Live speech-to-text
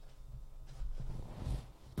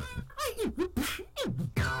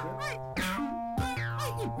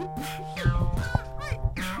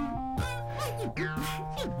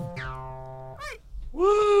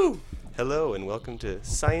Hello and welcome to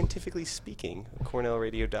Scientifically Speaking, a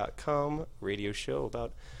CornellRadio.com radio show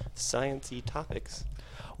about science-y topics.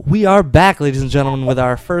 We are back, ladies and gentlemen, with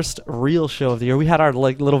our first real show of the year. We had our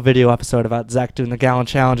little video episode about Zach doing the Gallon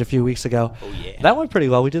Challenge a few weeks ago. Oh yeah. That went pretty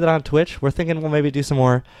well. We did that on Twitch. We're thinking we'll maybe do some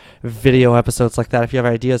more video episodes like that. If you have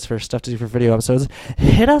ideas for stuff to do for video episodes,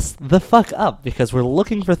 hit us the fuck up, because we're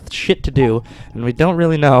looking for shit to do, and we don't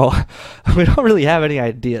really know. We don't really have any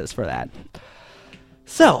ideas for that.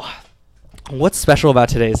 So, what's special about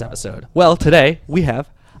today's episode? Well, today we have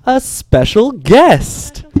a special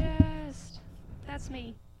guest. Special guest. That's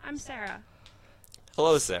me. I'm Sarah.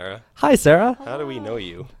 Hello, Sarah. Hi, Sarah. How do we know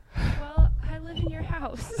you? Well, I live in your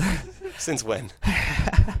house. Since when?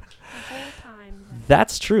 The whole time.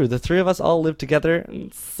 That's true. The three of us all live together. And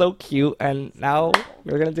it's so cute. And now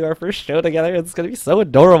we're going to do our first show together. It's going to be so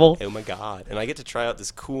adorable. Oh my god. And I get to try out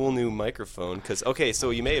this cool new microphone because, okay,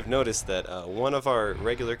 so you may have noticed that one of our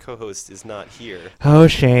regular co-hosts is not here. Oh,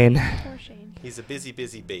 Shane. Poor Shane. He's a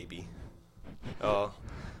busy baby. Oh,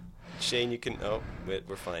 Shane, you can... Oh, wait,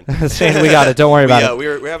 we're fine. Shane, we got it. Don't worry about it.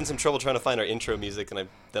 We're having some trouble trying to find our intro music, and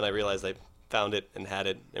then I realized I found it and had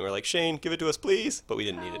it, and we're like, Shane, give it to us, please. But we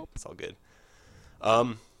didn't need it. It's all good.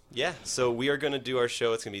 Yeah, so we are going to do our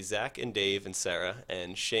show. It's going to be Zach and Dave and Sarah.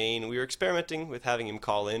 And Shane, we were experimenting with having him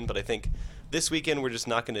call in, but I think this weekend we're just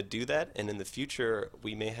not going to do that. And in the future,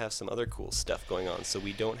 we may have some other cool stuff going on, so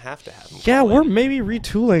we don't have to have him Yeah, call we're in. maybe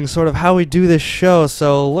retooling sort of how we do this show,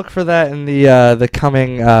 so look for that in the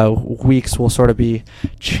coming weeks. We'll sort of be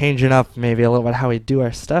changing up maybe a little bit how we do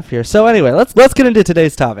our stuff here. So anyway, let's get into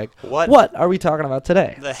today's topic. What are we talking about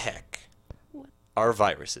today? The heck are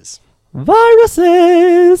viruses?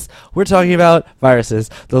 Viruses! We're talking about viruses.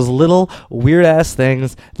 Those little weird-ass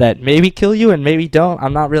things that maybe kill you and maybe don't.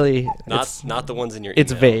 I'm not really... Not the ones in your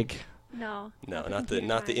It's email. vague. No. No, the not the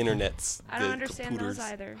computer internet's. I don't the understand those computers.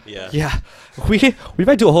 either. Yeah. Yeah. We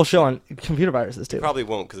might do a whole show on computer viruses, too. Probably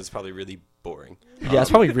won't because it's probably really boring. Yeah, it's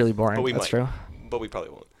probably really boring. But we That's might. true. But we probably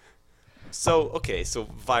won't. So, okay, so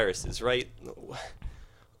viruses, right?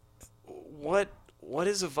 What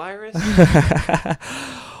is a virus?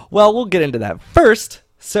 Well, we'll get into that. First,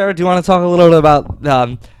 Sarah, do you want to talk a little bit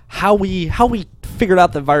about how we figured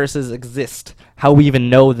out that viruses exist? How we even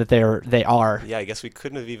know that they are? Yeah, I guess we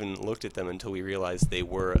couldn't have even looked at them until we realized they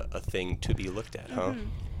were a thing to be looked at, huh? Mhm.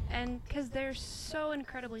 And because they're so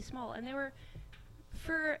incredibly small, and they were,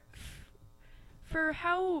 for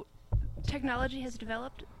how technology has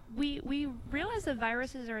developed, we realized that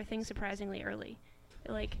viruses are a thing surprisingly early.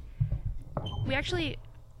 Like, we actually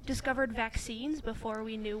discovered vaccines before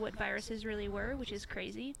we knew what viruses really were, which is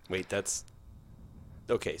crazy. Wait,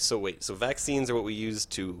 okay, so vaccines are what we use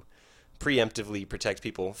to preemptively protect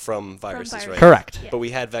people from viruses, right? Correct. Yeah. But we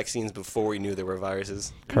had vaccines before we knew there were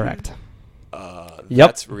viruses. Correct. Yep.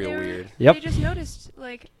 That's real They were- weird. Yep. They just noticed,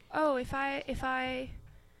 like, oh, if I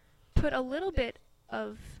put a little bit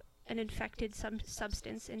of an infected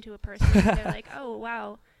substance into a person, they're like, oh,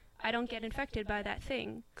 wow, I don't get infected by that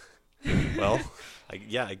thing. Well, I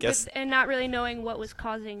guess. And not really knowing what was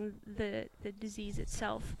causing the disease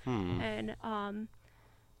itself. And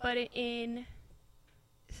but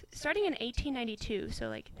starting in 1892, so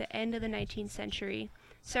like the end of the 19th century,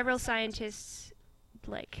 several scientists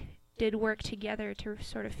did work together to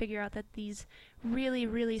sort of figure out that these really,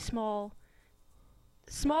 really smaller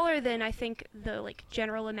than I think the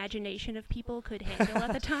general imagination of people could handle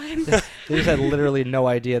at the time. They just had literally no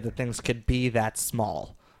idea that things could be that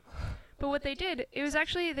small. But what they did, it was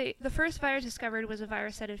actually the first virus discovered was a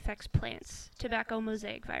virus that infects plants, tobacco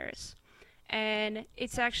mosaic virus. And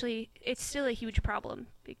it's still a huge problem.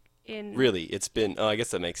 Really, it's been. Oh, I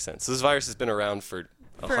guess that makes sense. So this virus has been around for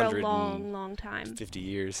a 150 long time.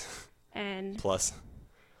 years And plus.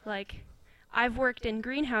 I've worked in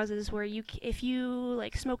greenhouses where if you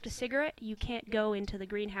smoked a cigarette, you can't go into the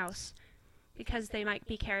greenhouse because they might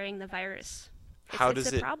be carrying the virus. How it's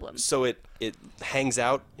does a it? problem. So it hangs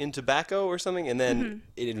out in tobacco or something, and then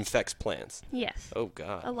it infects plants. Yes. Oh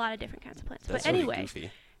God. A lot of different kinds of plants. That's But really anyway,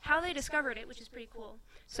 goofy. how they discovered it, which is pretty cool.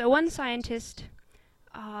 So one scientist,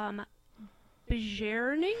 Bejering?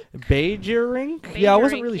 Bejering? Yeah, I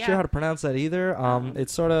wasn't really yeah. sure how to pronounce that either.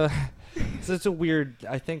 It's sort of... It's a weird...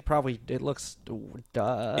 I think probably it looks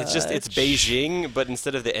Dutch. It's Beijing, but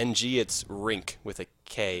instead of the NG, it's Rink with a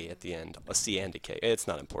K at the end. A C and a K. It's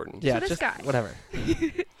not important. Yeah, So this just guy. whatever.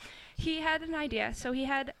 He had an idea. So he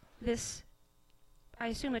had this, I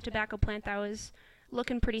assume, a tobacco plant that was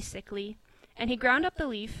looking pretty sickly. And he ground up the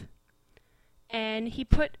leaf, and he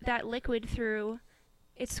put that liquid through...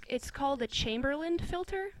 It's called a Chamberlain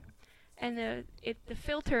filter. And the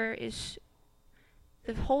filter is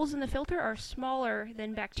the holes in the filter are smaller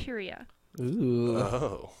than bacteria. Ooh.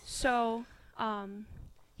 Oh. So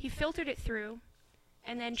he filtered it through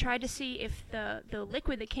and then tried to see if the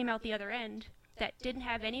liquid that came out the other end that didn't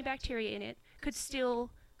have any bacteria in it could still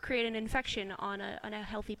create an infection on a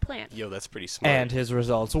healthy plant. Yo, that's pretty smart. And his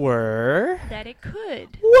results were... That it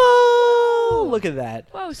could. Whoa! Look at that.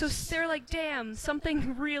 Whoa, so they're like, damn,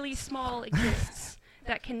 something really small exists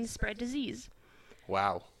that can spread disease.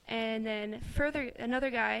 Wow. And then further, another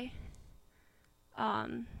guy,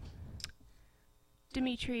 Ivanovsky,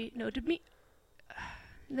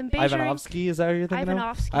 is that what you're thinking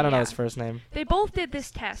Ivanovsky, of? I don't know yeah. his first name. They both did this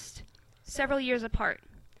test several years apart,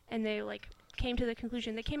 and they came to the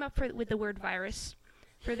conclusion. They came up with the word virus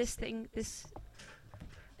for this thing.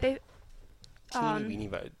 They Teeny weeny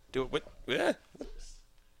vi- Do it. What? Yeah.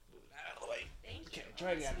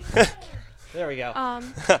 Try again. There we go.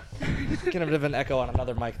 Getting a bit of an echo on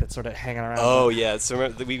another mic that's sort of hanging around. Oh yeah. So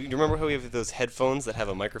you remember how we have those headphones that have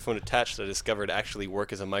a microphone attached that I discovered actually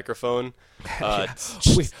work as a microphone? Yeah.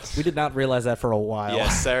 We did not realize that for a while. Yeah,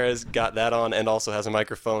 Sarah's got that on and also has a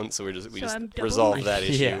microphone, so we just I'm double resolved that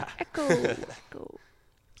issue. Yeah. echo.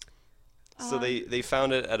 So they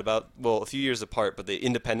found it at about a few years apart, but they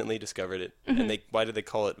independently discovered it. Mm-hmm. And why did they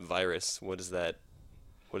call it virus? What does that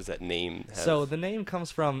name have? So the name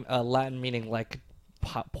comes from Latin meaning like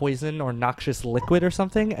poison or noxious liquid or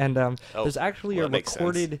something, and there's actually a that makes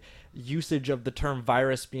recorded usage of the term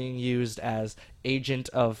virus being used as agent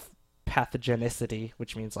of pathogenicity,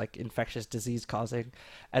 which means like infectious disease causing,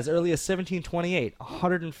 as early as 1728,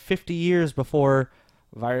 150 years before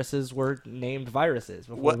viruses were named viruses,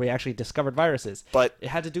 before we actually discovered viruses. But it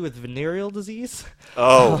had to do with venereal disease.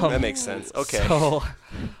 that makes sense. Okay. So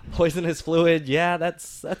poisonous fluid, yeah, that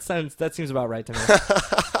seems about right to me.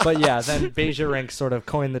 But yeah, then Beijerinck sort of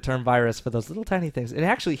coined the term virus for those little tiny things. And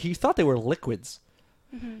actually, he thought they were liquids.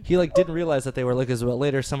 Mm-hmm. He didn't realize that they were liquids, but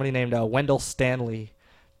later somebody named Wendell Stanley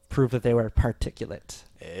proved that they were particulate.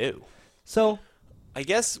 Ew. So I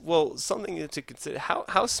guess something to consider.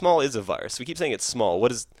 How small is a virus? We keep saying it's small. What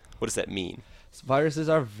does that mean? viruses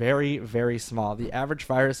are very, very small. The average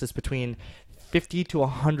virus is between 50 to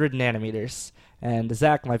 100 nanometers. And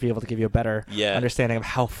Zach might be able to give you a better understanding of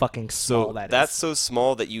how fucking small that is. That's so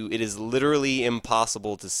small that it is literally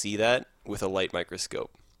impossible to see that with a light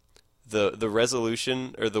microscope. The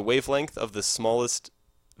resolution or the wavelength of the smallest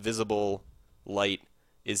visible light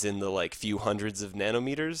is in the few hundreds of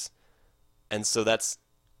nanometers. And so that's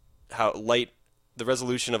how the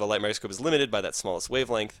resolution of a light microscope is limited by that smallest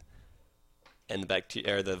wavelength, and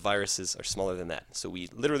the viruses are smaller than that. So we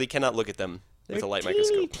literally cannot look at them with a light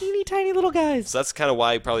microscope. Teeny tiny little guys. So that's kind of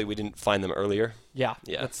why probably we didn't find them earlier. Yeah,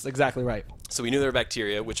 that's exactly right. So we knew there were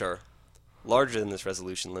bacteria, which are larger than this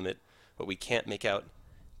resolution limit, but we can't make out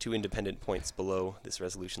two independent points below this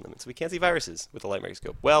resolution limit. So we can't see viruses with a light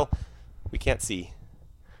microscope. Well, we can't see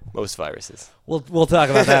most viruses. We'll talk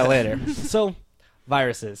about that later. So,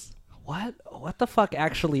 viruses. What the fuck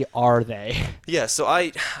actually are they? Yeah, so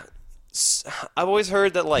I've always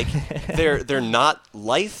heard that they're not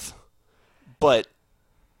life, but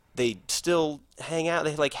they still hang out.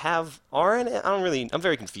 They have RNA. I'm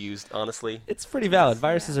very confused, honestly. It's pretty valid.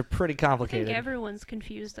 Viruses are pretty I complicated. think everyone's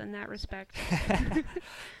confused in that respect.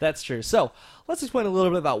 That's true. So let's explain a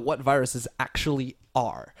little bit about what viruses actually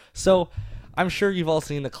are. So I'm sure you've all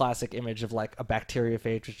seen the classic image of a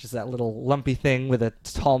bacteriophage, which is that little lumpy thing with a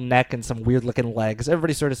tall neck and some weird looking legs.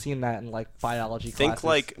 Everybody's sort of seen that in biology classes.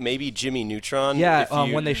 Think maybe Jimmy Neutron.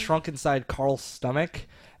 Yeah, when they shrunk inside Carl's stomach.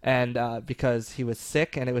 And because he was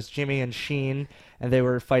sick, and it was Jimmy and Sheen, and they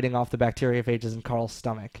were fighting off the bacteriophages in Carl's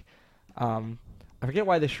stomach. I forget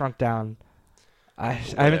why they shrunk down. I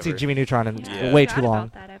haven't seen Jimmy Neutron in way too long.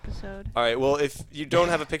 About that episode. All right, well, if you don't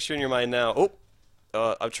have a picture in your mind now,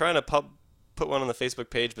 I'm trying to put one on the Facebook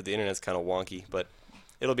page, but the internet's kind of wonky. But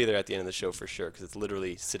it'll be there at the end of the show for sure, because it's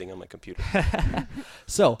literally sitting on my computer.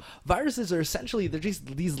 So, viruses are essentially, they're just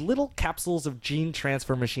these little capsules of gene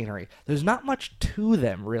transfer machinery. There's not much to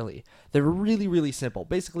them, really. They're really, really simple.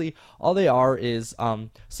 Basically, all they are is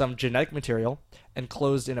some genetic material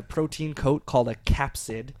enclosed in a protein coat called a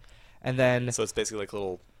capsid. And then... So it's basically like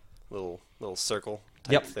a little circle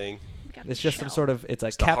type thing. It's just some sort of... It's a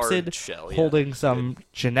Just a hard capsid shell, holding some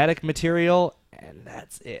genetic material, and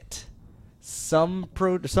that's it. Some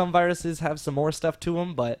viruses have some more stuff to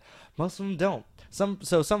them, but most of them don't. Some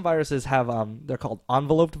viruses have they're called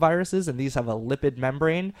enveloped viruses, and these have a lipid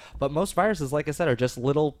membrane. But most viruses, like I said, are just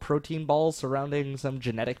little protein balls surrounding some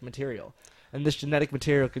genetic material. And this genetic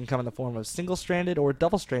material can come in the form of single-stranded or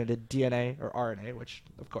double-stranded DNA or RNA, which,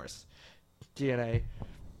 of course, DNA,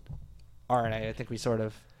 RNA, I think we sort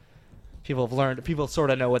of People have learned. People sort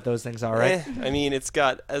of know what those things are, right? I mean, it's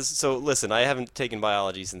got so. Listen, I haven't taken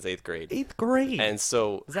biology since 8th grade, 8th grade. and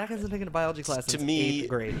so Zach hasn't taken a biology class to since me, 8th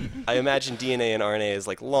grade. I imagine DNA and RNA as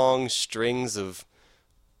like long strings of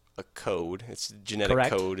a code. It's genetic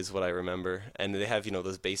Correct. code is what I remember, and they have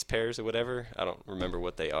those base pairs or whatever. I don't remember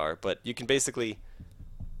what they are, but you can basically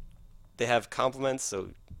they have complements, so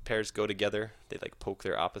pairs go together. They like poke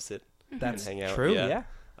their opposite That's and hang out. true. Yeah.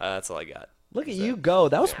 That's all I got. Look at So- you go.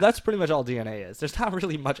 That's pretty much all DNA is. There's not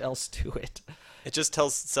really much else to it. It just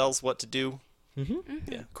tells cells what to do.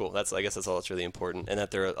 Mm-hmm. Yeah, cool. I guess that's all that's really important, and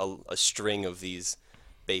that there are a string of these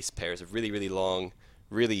base pairs of really, really long,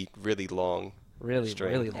 really, really long. Really,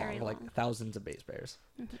 String. really Very long, like long. thousands of base pairs.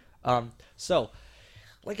 So,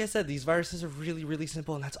 like I said, these viruses are really, really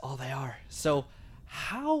simple, and that's all they are. So,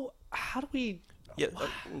 how do we? Yeah.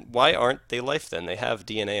 Why aren't they life then? They have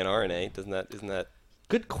DNA and RNA. Isn't that?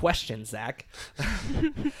 Good question, Zach.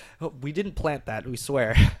 We didn't plant that. We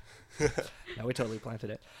swear. No, we totally planted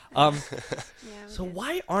it. Yeah, we So did.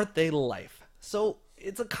 why aren't they life? So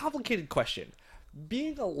it's a complicated question.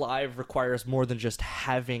 Being alive requires more than just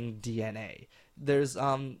having DNA. There's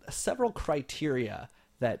several criteria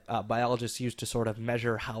that biologists use to sort of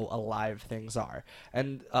measure how alive things are.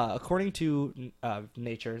 And according to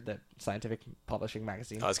Nature, the scientific publishing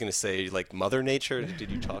magazine, I was gonna say like Mother Nature. Did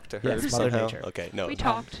you talk to her Yes, Mother somehow? Nature. Okay, no. We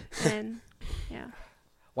talked, and yeah.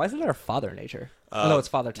 why isn't there a Father Nature? No, it's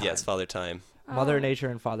Father Time. Yeah, it's Father Time. Mother Oh. Nature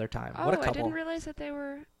and Father Time. Oh, What a I couple didn't realize that they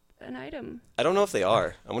were an item. I don't know if they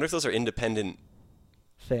are. I wonder if those are independent.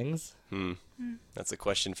 things. That's a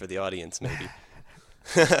question for the audience, maybe.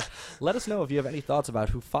 Let us know if you have any thoughts about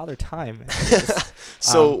who Father Time is.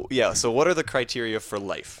 So So what are the criteria for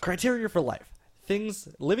life? Criteria for life.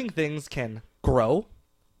 Living things can grow,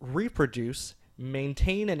 reproduce,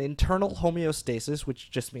 maintain an internal homeostasis, which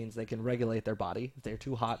just means they can regulate their body. If they're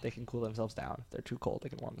too hot, they can cool themselves down. If they're too cold, they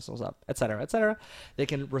can warm themselves up, etc., etc. They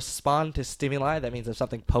can respond to stimuli. That means if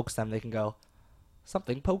something pokes them, they can go,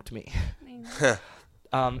 something poked me. I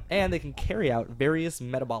mean, And they can carry out various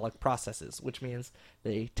metabolic processes, which means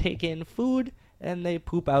they take in food and they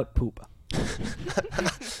poop out poop.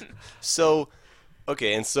 So,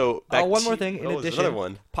 okay, and so One more thing. In there's addition, another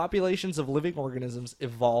one. populations of living organisms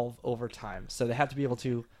evolve over time, so they have to be able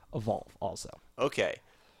to evolve also. Okay,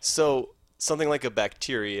 so something like a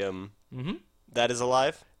bacterium that is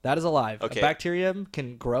alive. That is alive. Okay. A bacterium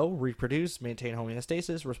can grow, reproduce, maintain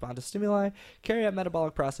homeostasis, respond to stimuli, carry out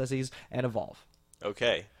metabolic processes, and evolve.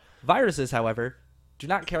 Okay, Viruses, however, do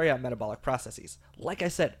not carry out metabolic processes. Like I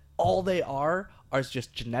said, all they are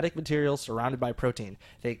just genetic material surrounded by protein.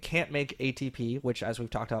 They can't make ATP, which, as we've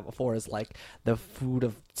talked about before, is like the food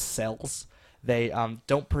of cells. They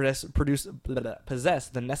don't possess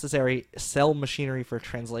the necessary cell machinery for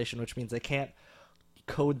translation, which means they can't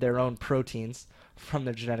code their own proteins from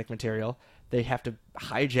their genetic material. They have to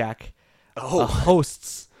hijack a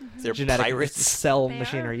host's they're genetic pirates. cell They are-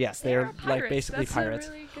 machinery. Yes, they they're are like pirates. basically That's a pirates.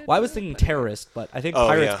 really good Well, I was way of thinking putting it. terrorist, but I think Oh,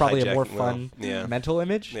 pirate's yeah, probably a more hijacking, well, fun yeah. mental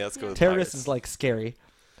image. Yeah, let's go with Terrorist pirates. is like scary.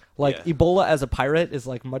 Like Yeah. Ebola as a pirate is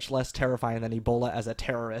like much less terrifying than Ebola as a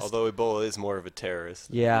terrorist. Although Ebola is more of a terrorist.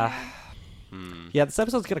 Yeah. Yeah, this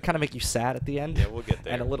episode's gonna kind of make you sad at the end. Yeah, we'll get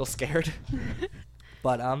there. And a little scared.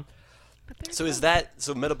 But But there's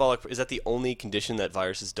So metabolic? Is that the only condition that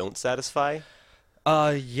viruses don't satisfy?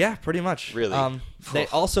 yeah, pretty much. Really?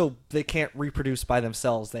 They can't reproduce by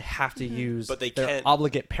themselves. They have to use But they their can't-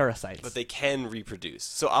 obligate parasites. But they can reproduce.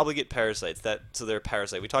 So obligate parasites. So they're a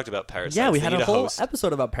parasite. We talked about parasites. Yeah, we They had need a whole host.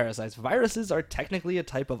 episode about parasites. Viruses are technically a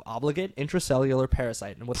type of obligate intracellular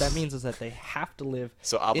parasite, and what that means is that they have to live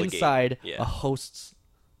So obligate, inside yeah. a host's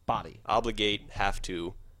body. Obligate have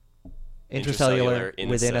to. Intracellular, in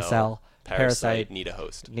within a cell, parasite need a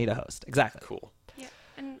host. need a host. Exactly. Cool. Yeah,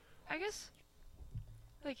 and I guess,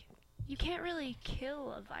 like, you can't really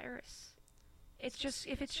kill a virus. It's just,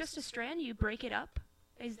 if it's just a strand, you break it up.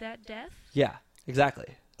 Is that death? Yeah,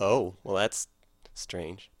 exactly. Oh, well, that's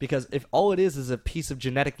strange. Because if all it is a piece of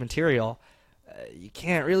genetic material, you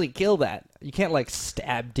can't really kill that. You can't like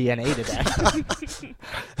stab DNA to death.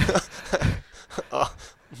 Well,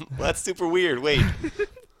 that's super weird. Wait.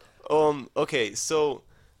 Okay. So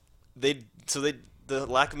the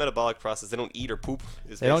lack of metabolic process. They don't eat or poop.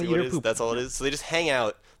 Is They don't basically eat what or it is. poop. That's all it is. So they just hang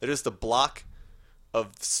out. They're just a block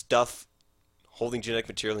of stuff holding genetic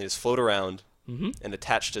material and they just float around and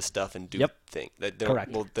attach to stuff and do Yep. things. They don't,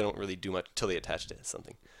 Correct. Well, they don't really do much until they attach to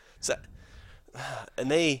something. So, and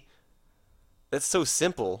that's so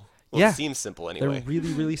simple. Well, Yeah. it seems simple They're anyway.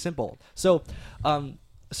 really, really simple. So,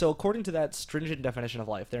 so according to that stringent definition of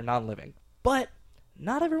life, they're non-living. But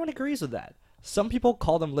not everyone agrees with that. Some people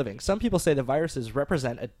call them living. Some people say the viruses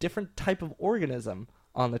represent a different type of organism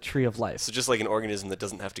on the tree of life. So just like an organism that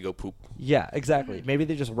doesn't have to go poop. Yeah, exactly. Maybe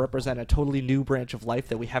they just represent a totally new branch of life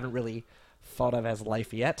that we haven't really thought of as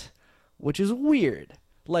life yet, which is weird.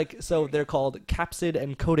 Like, so they're called capsid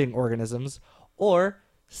encoding organisms, or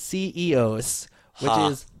CEOs, which Ha.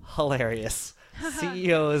 is hilarious.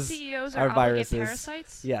 CEOs CEOs are are viruses. obligate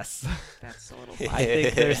parasites? Yes. That's a little I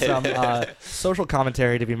think there's some social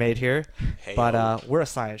commentary to be made here, Hey, but we're a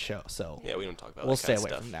science show, so yeah, we don't talk about we'll that stay kind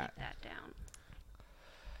away of stuff. from that. that down.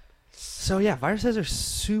 So yeah, viruses are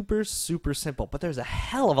super, super simple, but there's a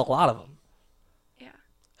hell of a lot of them. Yeah.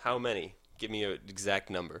 How many? Give me an exact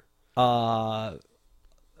number.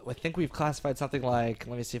 I think we've classified something like,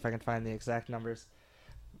 let me see if I can find the exact numbers.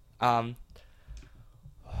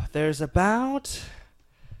 There's about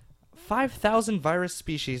 5,000 virus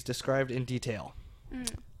species described in detail. Mm.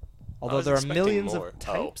 Although I was there are expecting millions more. of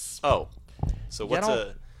types. Oh. So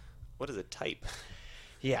Yeah, what is a type?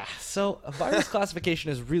 Yeah, so a virus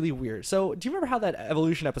classification is really weird. So do you remember how that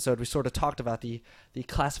evolution episode we sort of talked about the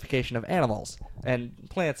classification of animals and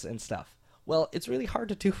plants and stuff? Well, it's really hard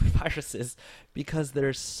to do for viruses because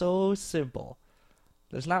they're so simple.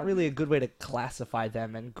 There's not really a good way to classify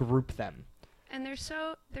them and group them. And they're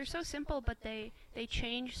so simple, but they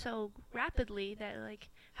change so rapidly that, like,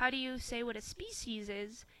 how do you say what a species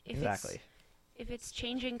is if it's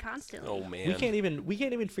changing constantly? Oh man. We can't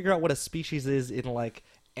even figure out what a species is in like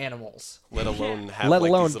animals. Let alone have Let like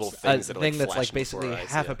alone these little a things that are thing like that's like flashing before basically our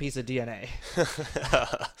eyes, half yeah. a piece of DNA.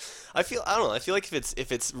 I don't know. I feel like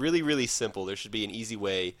if it's really really simple, there should be an easy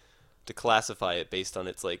way to classify it based on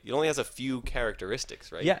its like it only has a few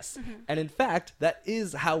characteristics, right? Yes, and in fact, that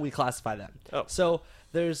is how we classify them. Oh. So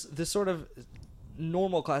there's this sort of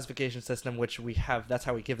normal classification system, which we have. That's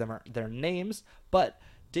how we give them their names. But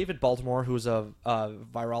David Baltimore, who's a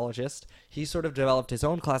virologist, he sort of developed his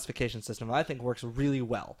own classification system that I think works really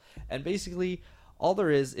well. And basically, all there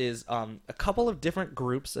is a couple of different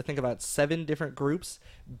groups. I think about 7 different groups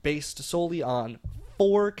based solely on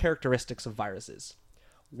 4 characteristics of viruses.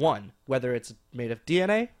 1, whether it's made of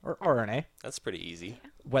DNA or RNA. That's pretty easy.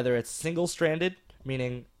 Whether it's single-stranded,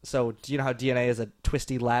 meaning, so do you know how DNA is a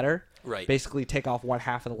twisty ladder? Right. Basically, take off one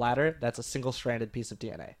half of the ladder. That's a single-stranded piece of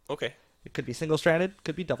DNA. Okay. It could be single-stranded,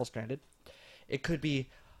 could be double-stranded. It could be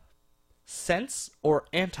sense or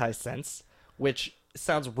anti-sense, which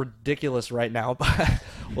sounds ridiculous right now, but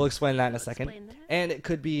we'll explain that in a second. Explain that. And it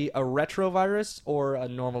could be a retrovirus or a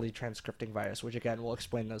normally transcripting virus, which again, we'll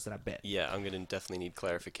explain those in a bit. Yeah, I'm gonna definitely need Yeah.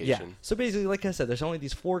 clarification. So basically, like I said, there's only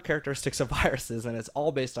these 4 characteristics of viruses, and it's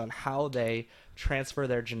all based on how they transfer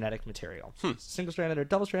their genetic material. Single-stranded or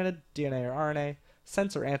double-stranded, DNA or RNA,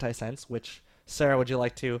 sense or antisense, which, Sarah, would you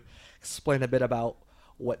like to explain a bit about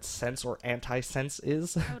what sense or antisense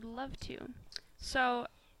is? I would love to. So,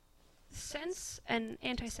 sense and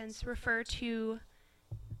antisense refer to.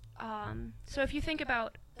 So if you think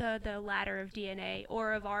about the ladder of DNA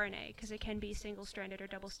or of RNA, because it can be single-stranded or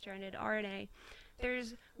double-stranded RNA,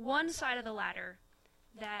 there's one side of the ladder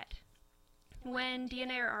that, when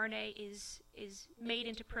DNA or RNA is made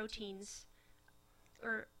into proteins,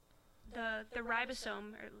 or the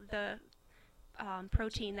ribosome or the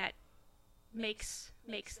protein that makes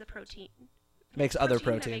the protein. Makes other That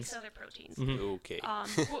proteins. makes other proteins. Mhm. Okay.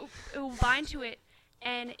 It will bind to it,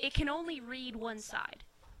 and it can only read one side.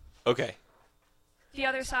 Okay. The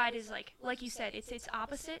other side is like you said, it's its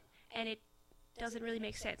opposite, and it doesn't really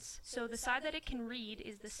make sense. So the side that it can read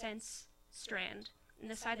is the sense strand, and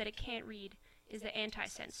the side that it can't read is the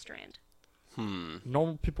antisense strand.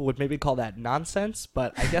 Normal people would maybe call that nonsense,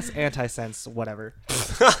 but I guess antisense, whatever.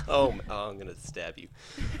 Oh, I'm gonna stab you.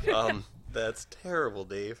 That's terrible,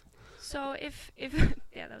 Dave. So if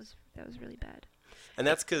yeah, that was really bad. And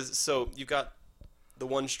that's because so you've got the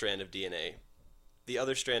one strand of DNA, the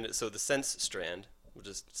other strand. So the sense strand, we'll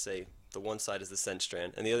just say the one side is the sense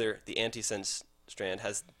strand, and the other, the antisense strand,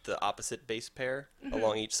 has the opposite base pair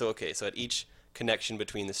along each. So okay, so at each connection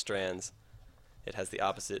between the strands, it has the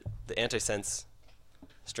opposite. The antisense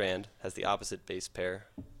strand has the opposite base pair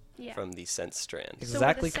Yeah. from the sense strand.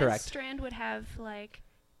 Exactly so where the correct. sense strand would have like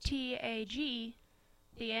TAG,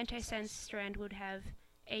 the antisense strand would have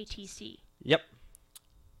ATC. Yep.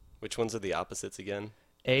 Which ones are the opposites again?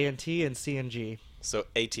 A and T and C and G So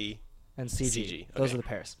AT. and CG. CG, Those okay. are the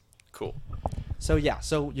pairs. Cool. So yeah,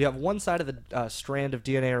 so you have one side of the strand of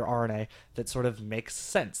DNA or RNA that sort of makes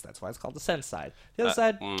sense. That's why it's called the sense side. The other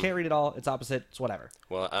side can't read it all. It's opposite. It's whatever.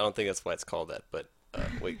 Well, I don't think that's why it's called that, but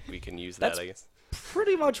we can use that, That's- I guess.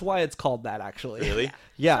 Pretty much why it's called that, actually. Really?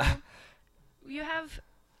 Yeah. You have,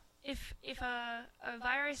 if a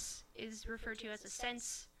virus is referred to as a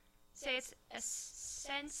sense say it's a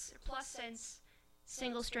sense plus sense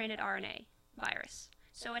single-stranded RNA virus.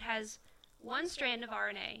 So it has one strand of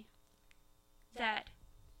RNA that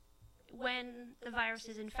when the virus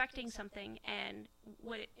is infecting something and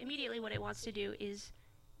immediately what it wants to do is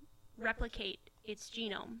replicate its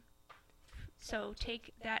genome. So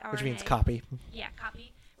take that RNA. Which means copy. Yeah,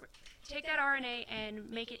 copy. Take that RNA and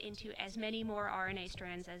make it into as many more RNA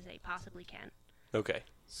strands as they possibly can. Okay.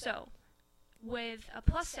 So, with a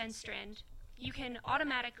plus sense strand, you can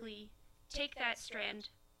automatically take that strand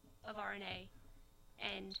of RNA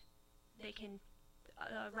and they can,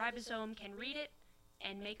 a ribosome can read it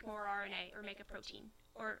and make more RNA or make a protein.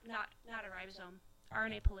 Or not a ribosome,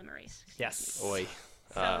 RNA polymerase. Yes. Oi.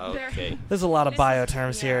 So there- Okay. There's a lot of This is- bio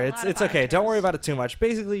terms yeah, here. a It's lot of it's okay. Don't bioterms. worry about it too much.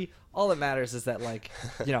 Basically, all that matters is that like,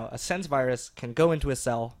 a sense virus can go into a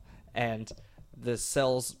cell and the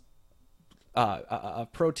cell's a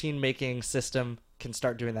protein making system can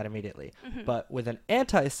start doing that immediately. But with an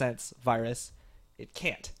antisense virus, it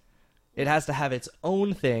can't. It has to have its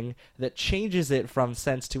own thing that changes it from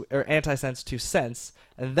sense to or antisense to sense,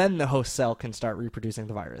 and then the host cell can start reproducing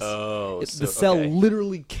the virus. Oh, The cell okay.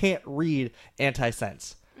 literally can't read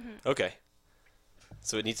antisense. Okay.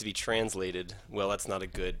 So it needs to be translated. Well, that's not a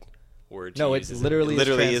good word to No, use. it's is it? literally It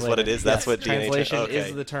literally is what it translated. is. That's Yes, what DNA translation okay.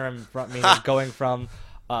 is the term meaning going from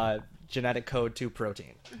genetic code to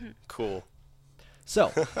protein. Cool.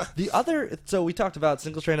 So we talked about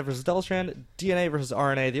single stranded versus double strand, DNA versus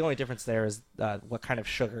RNA. The only difference there is what kind of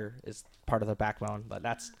sugar is part of the backbone, but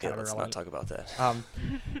that's Yeah, kind of let's not irrelevant. talk about that.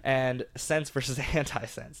 And sense versus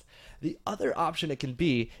antisense. The other option it can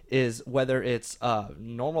be is whether it's a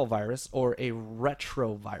normal virus or a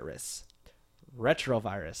retrovirus.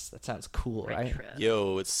 Retrovirus. That sounds cool, right? Retro.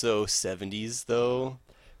 Yo, it's so 70s though.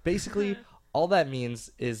 Basically, all that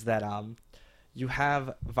means is that you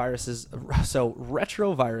have viruses. So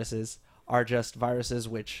retroviruses are just viruses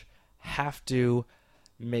which have to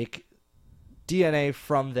make DNA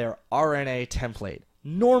from their RNA template.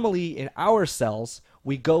 Normally, in our cells,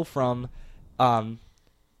 we go from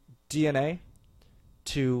DNA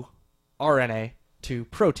to RNA to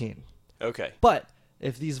protein. Okay. But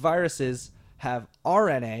if these viruses have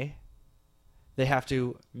RNA, they have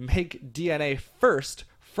to make DNA first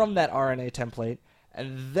from that RNA template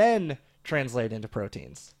and then translate into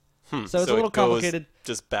proteins. So it's a little it goes complicated.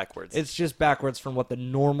 just backwards. It's just backwards from what the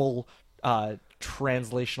normal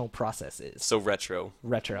translational process is. so retro.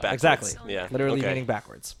 Retro. Backwards. Exactly. Yeah. Literally okay. meaning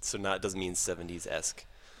backwards. So not doesn't mean 70s-esque.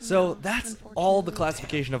 So No, that's all the unfortunately.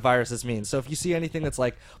 classification of viruses means. So if you see anything that's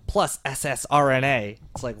like plus ssRNA,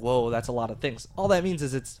 it's like, whoa, that's a lot of things. All that means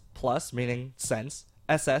is it's plus, meaning sense,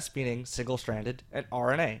 SS, meaning single-stranded, and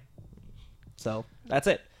RNA. So that's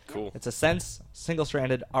it. Cool. It's a sense,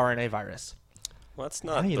 single-stranded RNA virus. Well, that's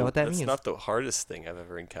not. you know what that that's means. not the hardest thing I've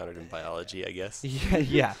ever encountered in biology, I guess.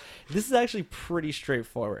 Yeah. This is actually pretty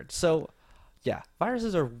straightforward. So, yeah,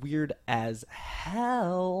 viruses are weird as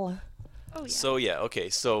hell. Oh, yeah. So yeah, okay.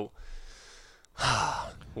 So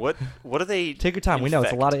what do they Take your time. We know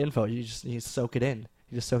it's a infect? lot of info. You soak it in.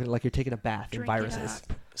 You just soak it like you're taking a bath Drink in it viruses.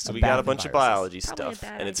 up. So a we bath got a in bunch of viruses. biology Probably a stuff,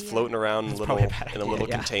 bad and it's idea. floating around It's in a probably little a bad in a idea, little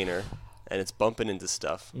yeah. container, and it's bumping into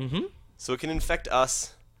stuff. Mm-hmm. So it can infect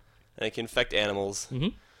us, and it can infect animals. Mm-hmm.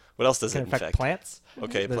 What else does Can it infect plants.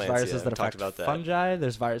 Okay, There's plants. viruses Yeah, that we talked affect about that. fungi.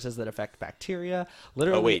 There's viruses that affect bacteria.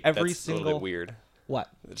 Literally Oh wait, every that's a single little bit weird. what?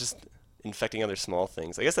 Just infecting other small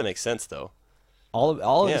things. I guess that makes sense though.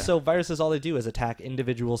 All Yeah. of so viruses all they do is attack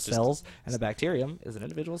individual cells, and a bacterium is an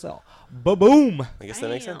individual cell. Ba-boom! I guess that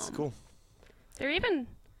makes sense. Damn. Cool. There are even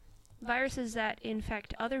viruses that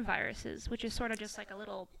infect other viruses, which is sort of just like a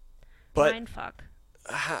little But mind fuck.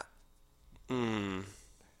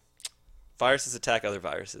 viruses attack other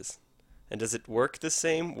viruses, and does it work the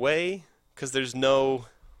same way? Because there's no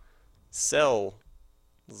cells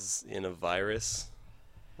in a virus,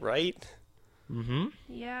 right? Mm-hmm.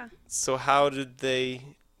 Yeah. So how did they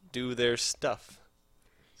do their stuff?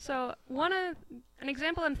 So an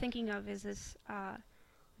example I'm thinking of is this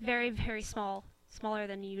very, very smaller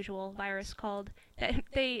than usual virus called that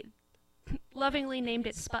they lovingly named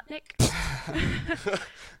it Sputnik.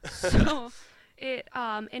 So it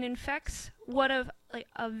infects one of like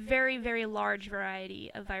a very, very large variety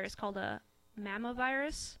of virus called a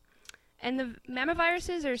mammavirus. And the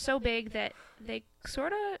mammaviruses are so big that they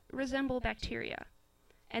sort of resemble bacteria,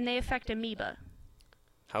 and they affect amoeba.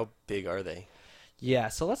 How big are they? Yeah,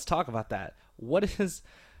 so let's talk about that.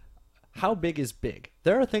 How big is big?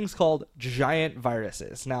 There are things called giant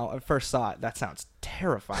viruses. Now, at first thought, that sounds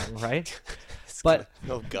terrifying, right? It's But-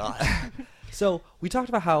 oh god. So we talked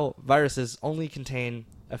about how viruses only contain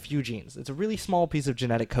a few genes. It's a really small piece of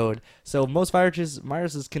genetic code. So most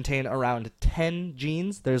viruses contain around 10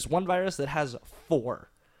 genes. There's one virus that has 4.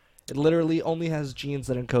 It literally only has genes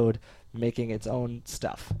that encode making its own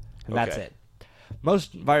stuff. And that's Okay. it.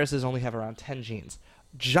 Most viruses only have around 10 genes.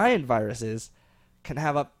 Giant viruses can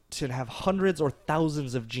have up to have hundreds or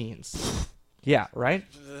thousands of genes. Yeah, right?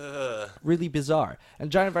 Ugh. Really bizarre.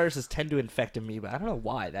 And giant viruses tend to infect amoeba. I don't know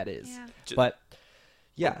why that is. Yeah. But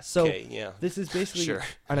yeah, so Okay, yeah. this is basically Sure.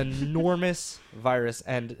 an enormous virus,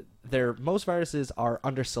 and most viruses are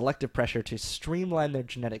under selective pressure to streamline their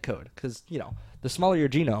genetic code. Because, the smaller your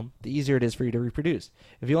genome, the easier it is for you to reproduce.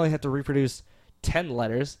 If you only have to reproduce 10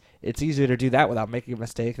 letters, it's easier to do that without making a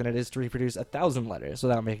mistake than it is to reproduce 1,000 letters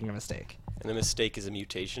without making a mistake. And the mistake is a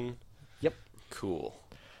mutation? Yep. Cool.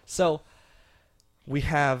 So we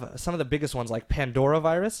have some of the biggest ones like Pandora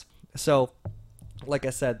virus. So like I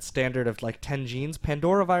said, standard of like 10 genes.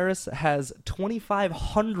 Pandora virus has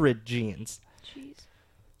 2,500 genes. Jeez.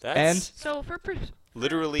 That's And So for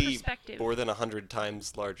literally perspective, more than 100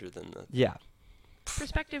 times larger than the... yeah,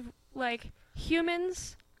 perspective, like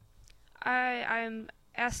humans, I'm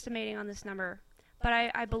estimating on this number, but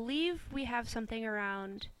I believe we have something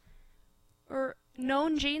around, or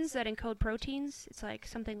known genes that encode proteins. It's like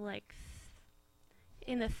something like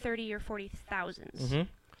in the 30 or 40 thousands. hmm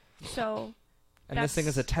So and this thing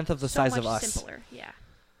is a that's tenth of the so size much of us. simpler. Yeah.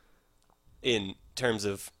 In terms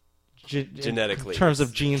of In genetically. terms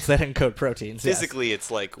of genes that encode proteins. yes. physically, it's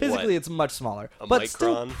like Physically, what? it's much smaller, A but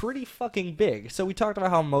still micron? pretty fucking big. So we talked about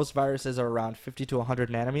how most viruses are around 50 to 100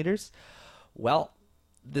 nanometers. Well,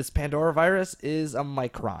 this Pandora virus is a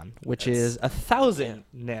micron, which That's- is 1,000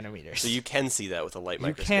 nanometers. So you can see that with a light You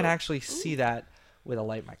microscope. can actually see that with a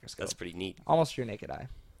light microscope. That's pretty neat. Almost your naked eye.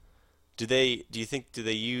 Do you think do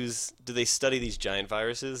they study these giant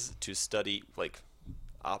viruses to study like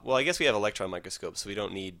well, I guess we have electron microscopes, so we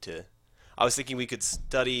don't need to. I was thinking we could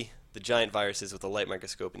study the giant viruses with a light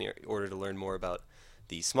microscope in order to learn more about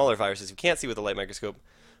the smaller viruses we can't see with a light microscope.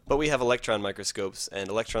 But we have electron microscopes, and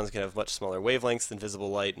electrons can have much smaller wavelengths than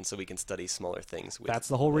visible light, and so we can study smaller things. With That's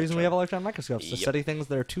the whole reason we have electron. electron microscopes, to Yep. study things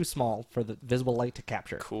that are too small for the visible light to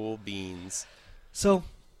capture. Cool beans. So,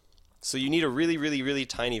 So you need a really, really, really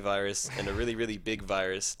tiny virus and a really, really big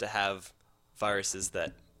virus to have viruses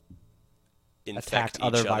that infect attack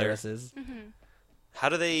other each other. viruses. How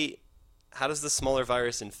does the smaller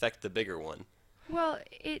virus infect the bigger one? Well,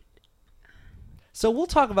 So we'll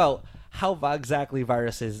talk about how exactly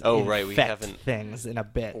viruses Oh, infect right, we haven't things in a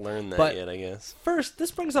bit. Learn that But yet, I guess. First,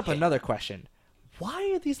 this brings up another question.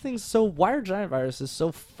 Why are giant viruses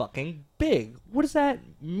so fucking big? What does that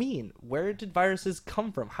mean? Where did viruses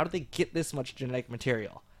come from? How did they get this much genetic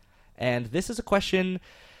material? And this is a question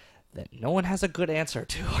that no one has a good answer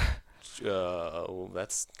to.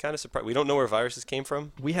 That's kind of surprising. We don't know where viruses came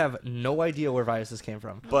from. We have no idea where viruses came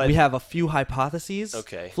from. But- we have a few hypotheses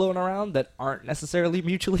Okay. floating around that aren't necessarily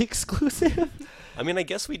mutually exclusive. I mean, I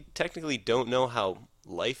guess we technically don't know how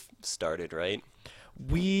life started, right?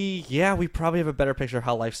 We probably have a better picture of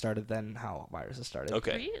how life started than how viruses started.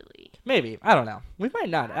 Okay. really. Maybe. I don't know. We might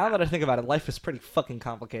not. Now that I think about it, life is pretty fucking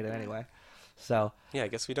complicated anyway. So Yeah, I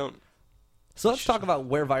guess we don't. let's talk about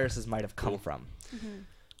where viruses might have come Cool. from.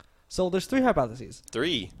 So there's 3 hypotheses.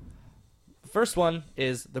 3. The first one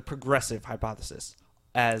is the progressive hypothesis.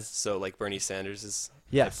 As So, like Bernie Sanders'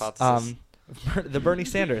 yes, hypothesis. the Bernie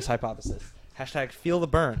Sanders hypothesis. Hashtag feel the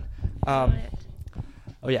burn. Got it.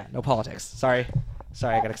 Oh yeah, no politics. Sorry,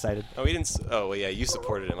 I got excited. Oh, he didn't. Oh, well, yeah, you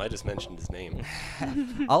supported him. I just mentioned his name.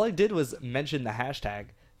 All I did was mention the hashtag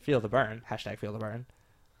feel the burn. Hashtag feel the burn.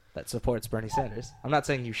 That supports Bernie Sanders. I'm not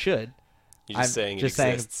saying you should. You're just I'm saying just it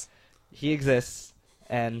saying- exists. He exists,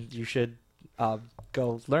 and you should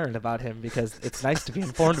go learn about him because it's nice to be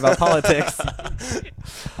informed about politics.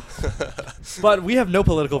 But we have no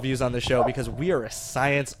political views on this show because we are a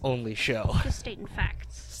science-only show. Just stating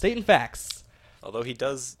facts. Stating facts. Although he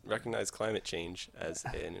does recognize climate change as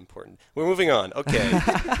an important. We're moving on. Okay.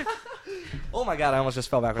 Oh my god, I almost just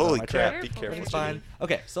fell backwards on Holy my crap! chair. Be Careful. careful. It's Jimmy. fine.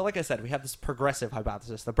 Okay, so like I said, we have this progressive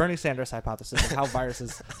hypothesis, the Bernie Sanders hypothesis of how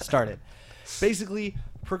viruses started. Basically,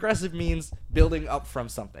 progressive means building up from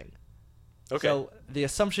something. Okay. So the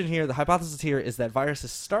assumption here, the hypothesis here, is that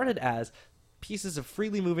viruses started as pieces of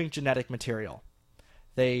freely moving genetic material.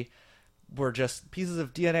 They were just pieces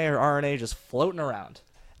of DNA or RNA just floating around.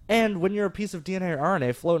 And when you're a piece of DNA or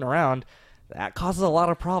RNA floating around, that causes a lot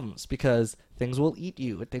of problems because things will eat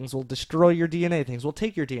you, things will destroy your DNA, things will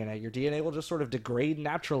take your DNA. Your DNA will just sort of degrade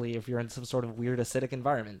naturally if you're in some sort of weird acidic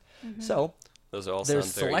environment. So Those all there's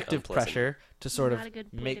sound very selective unpleasant. pressure to sort Not a of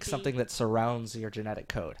good place make to be. something that surrounds your genetic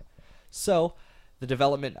code. So the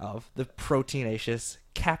development of the proteinaceous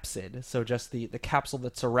capsid, so just the capsule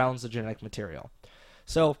that surrounds the genetic material.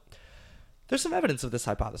 So there's some evidence of this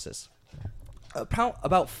hypothesis.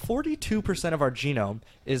 About 42% of our genome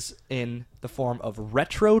is in the form of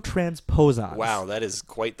retrotransposons. Wow, that is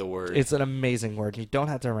quite the word. It's an amazing word. You don't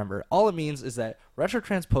have to remember. All it means is that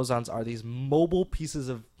retrotransposons are these mobile pieces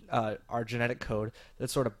of our genetic code that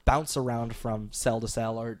sort of bounce around from cell to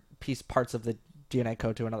cell or parts of the DNA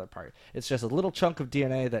code to another part. It's just a little chunk of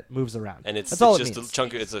DNA that moves around. And That's all just it means. a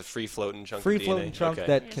chunk. It's a free floating chunk. Free of DNA. floating chunk Okay.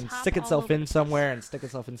 that Just can hop stick all itself over in the place. somewhere and stick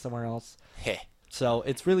itself in somewhere else. Heh. So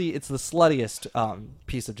it's the sluttiest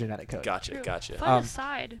piece of genetic code. Gotcha. True. Gotcha. Fun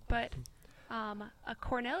aside, but a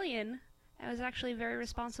Cornellian was actually very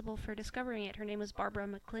responsible for discovering it. Her name was Barbara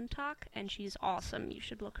McClintock, and she's awesome. You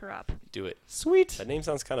should look her up. Do it. Sweet. That name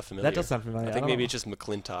sounds kind of familiar. That does sound familiar. I I think don't maybe know. it's just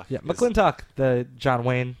McClintock. Yeah, Is- McClintock, the John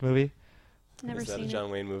Wayne movie. Never Is that seen a it.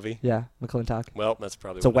 John Wayne movie? Yeah, McClintock. Well, that's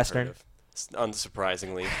probably It's a what I've heard Western. of.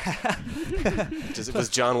 Unsurprisingly. Just, was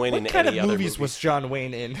John Wayne in What kind any of other movies was John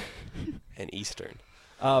Wayne in? And Eastern.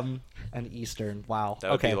 An Eastern. Wow.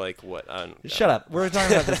 That would okay. be like what? I don't know. Shut up. We're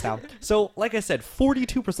talking about this now. So, like I said,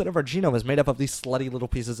 42% of our genome is made up of these slutty little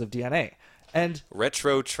pieces of DNA. And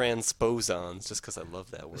Retrotransposons, just because I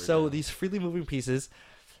love that word. so now. these freely moving pieces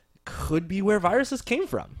could be where viruses came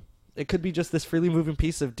from. It could be just this freely moving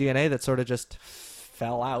piece of DNA that sort of just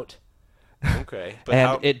fell out. Okay. But And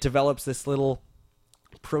how, it develops this little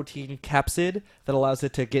protein capsid that allows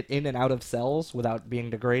it to get in and out of cells without being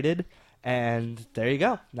degraded. And there you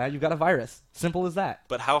go. Now you've got a virus. Simple as that.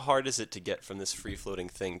 but how hard is it to get from this free-floating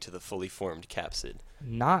thing to the fully formed capsid?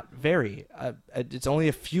 Not very. It's only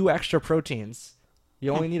a few extra proteins.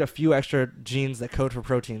 You only need a few extra genes that code for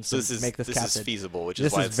proteins So to this is make this capsid. is feasible, which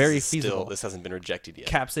This is why is it's very still, feasible. this hasn't been rejected yet.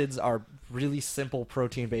 Capsids are really simple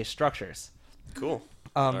protein-based structures. Cool.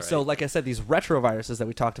 All So, right. like I said, these retroviruses that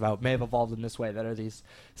we talked about may have evolved in this way. That are these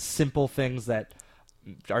simple things that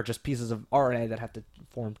are just pieces of RNA that have to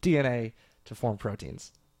form DNA to form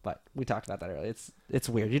proteins. But we talked about that earlier. It's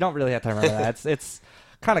weird. You don't really have to remember that. It's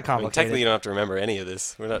kind of I mean, complicated. technically, you don't have to remember any of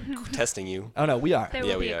this. We're not testing you. Oh no, we are. There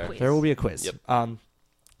Yeah, will we be a are. quiz. There will be a quiz. Yep.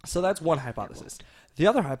 So that's one hypothesis. The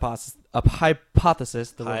other hypothesis,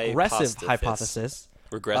 the regressive Hypothesis. hypothesis,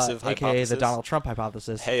 Regressive aka hypothesis. the Donald Trump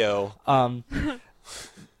hypothesis. Heyo.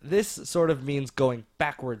 This sort of means going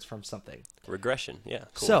backwards from something. Regression. Yeah.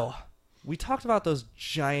 Cool. So, we talked about those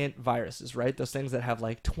giant viruses, right? Those things that have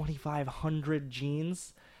like 2,500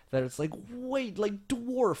 genes that it's like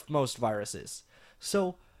dwarf most viruses.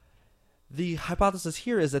 So, the hypothesis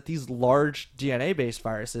here is that these large DNA-based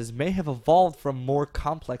viruses may have evolved from more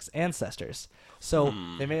complex ancestors. So,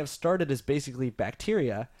 they may have started as basically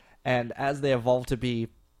bacteria, and as they evolved to be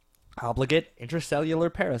obligate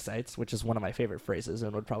intracellular parasites, which is one of my favorite phrases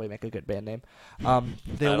and would probably make a good band name, they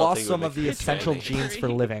don't lost think it would some make of a the good essential band name. genes for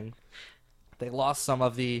living. They lost some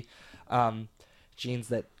of the genes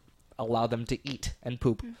that allow them to eat and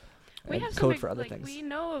poop We and have code some, for other like, things. We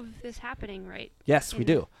know of this happening, right? Yes, we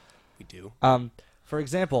do. we do. For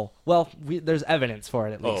example, well, there's evidence for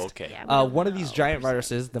it at least. Oh, okay. Yeah, we don't One of these know giant for certain.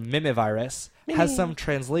 viruses, the mimivirus, has some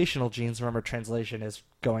translational genes. Remember, translation is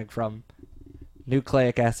going from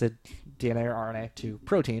nucleic acid, DNA or RNA, to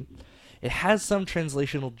protein. It has some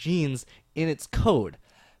translational genes in its code,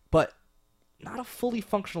 but not a fully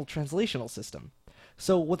functional translational system.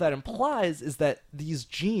 So what that implies is that these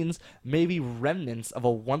genes may be remnants of a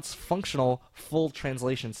once functional full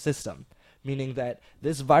translation system, meaning that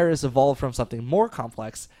this virus evolved from something more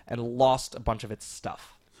complex and lost a bunch of its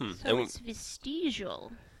stuff. And So it's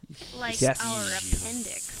vestigial, like Yes. our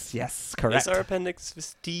appendix. Yes, correct. is our appendix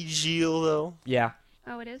vestigial though? Yeah,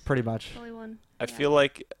 Oh, it is? pretty much. Only one. I Yeah. feel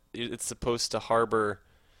like it's supposed to harbor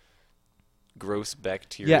gross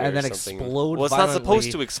bacteria. Yeah, and or then something. explode Well, it's not supposed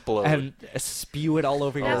violently to explode. And spew it all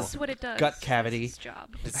over your That's what it does. gut cavity. That's its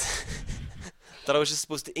job. Thought I was just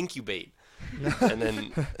supposed to incubate, and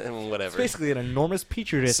then and whatever. It's basically an enormous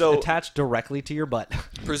petri dish So- attached directly to your butt.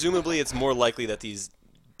 Presumably, it's more likely that these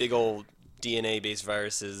big old DNA-based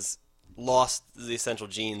viruses lost the essential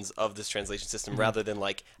genes of this translation system Mm-hmm. rather than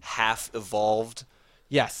like half evolved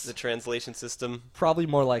Yes. the translation system. Probably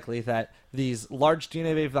more likely that these large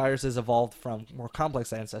DNA-based viruses evolved from more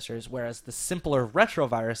complex ancestors, whereas the simpler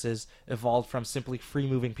retroviruses evolved from simply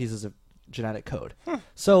free-moving pieces of genetic code.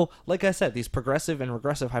 So, like I said, these progressive and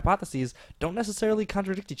regressive hypotheses don't necessarily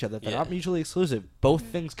contradict each other. They're Yeah. not mutually exclusive. Both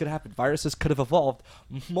things could happen. Viruses could have evolved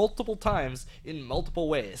multiple times in multiple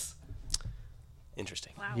ways.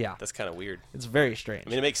 Interesting. Wow. Yeah, That's kind of weird. it's very strange. I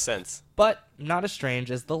mean, it makes sense. But not as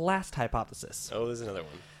strange as the last hypothesis. Oh, there's another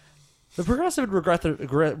one. The progressive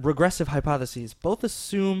and regressive hypotheses both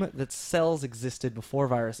assume that cells existed before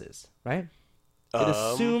viruses, right? It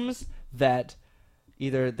assumes that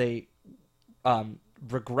either they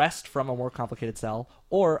regressed from a more complicated cell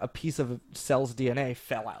or a piece of a cell's DNA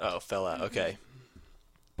fell out. Oh, fell out. Okay.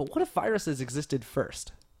 But what if viruses existed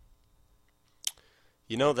first?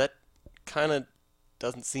 You know, that kind of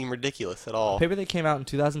doesn't seem ridiculous at all. A paper that came out in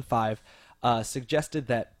 2005 suggested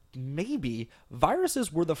that maybe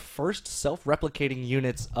viruses were the first self-replicating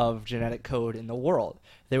units of genetic code in the world.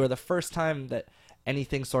 They were the first time that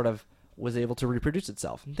anything sort of was able to reproduce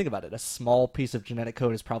itself. And think about it. A small piece of genetic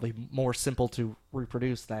code is probably more simple to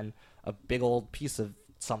reproduce than a big old piece of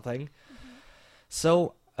something. Mm-hmm.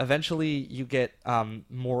 So eventually you get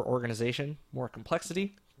more organization, more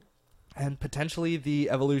complexity, and potentially the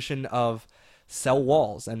evolution of cell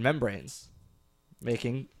walls and membranes,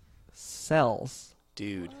 making cells.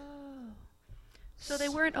 Dude. So they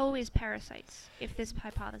weren't always parasites, if this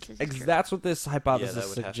hypothesis is true. That's what this hypothesis that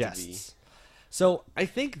would suggests. have to be. So I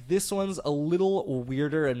think this one's a little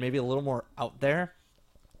weirder and maybe a little more out there.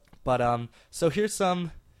 But so here's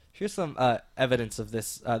some evidence of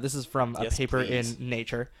this. This is from a paper please. in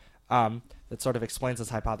Nature that sort of explains this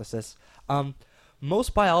hypothesis.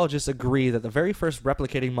 Most biologists agree that the very first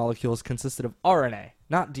replicating molecules consisted of RNA,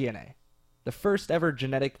 not DNA. The first ever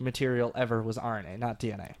genetic material ever was RNA, not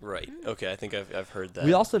DNA. Right. Okay, I think I've heard that.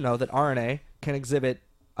 We also know that RNA can exhibit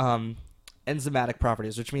enzymatic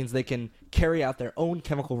properties, which means they can carry out their own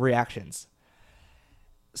chemical reactions.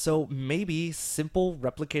 So maybe simple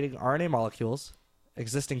replicating RNA molecules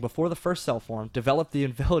existing before the first cell formed developed the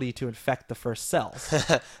ability to infect the first cells.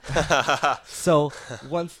 So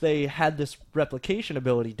once they had this replication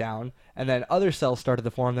ability down, and then other cells started to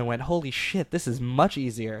form, they went, holy shit, this is much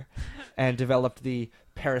easier, and developed the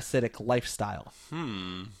parasitic lifestyle.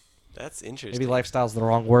 That's interesting. Maybe lifestyle's the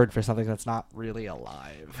wrong word for something that's not really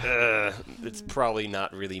alive. It's probably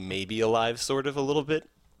not really maybe alive, sort of, a little bit,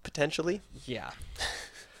 potentially. Yeah.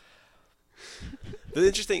 The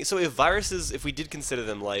interesting. So if we did consider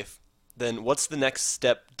them life, then what's the next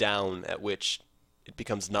step down at which it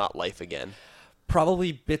becomes not life again?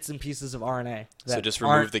 Probably bits and pieces of RNA that So just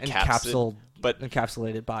remove aren't the capsid, but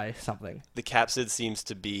encapsulated by something. the capsid seems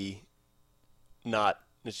to be not.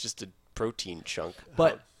 It's just a protein chunk.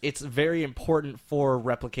 But it's very important for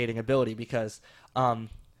replicating ability because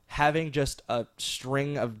having just a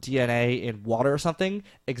string of DNA in water or something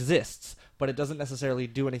exists, but it doesn't necessarily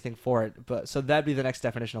do anything for it. But so that'd be the next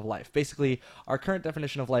definition of life. Basically, our current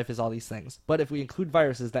definition of life is all these things. But if we include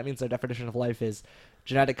viruses, that means our definition of life is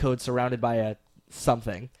genetic code surrounded by a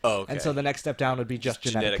something. Oh, okay. And so the next step down would be just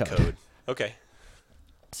genetic code. Okay.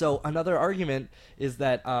 So another argument is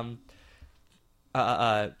that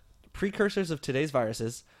precursors of today's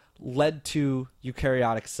viruses led to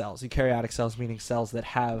eukaryotic cells. Eukaryotic cells meaning cells that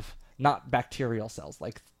have not bacterial cells,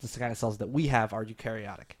 like the kind of cells that we have are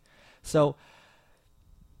eukaryotic. So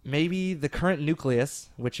maybe the current nucleus,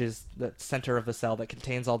 which is the center of the cell that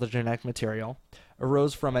contains all the genetic material,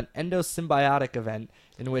 arose from an endosymbiotic event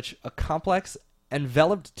in which a complex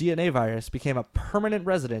enveloped DNA virus became a permanent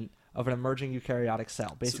resident of an emerging eukaryotic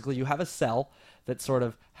cell. Basically, you have a cell that sort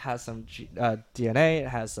of has some DNA, it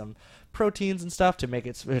has some proteins and stuff to make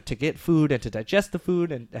it to get food and to digest the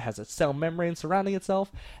food, and it has a cell membrane surrounding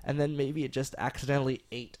itself, and then maybe it just accidentally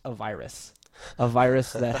ate a virus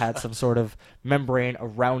that had some sort of membrane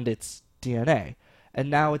around its DNA, and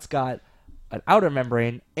now it's got an outer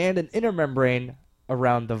membrane and an inner membrane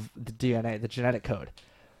around the DNA, the genetic code.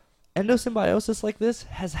 Endosymbiosis like this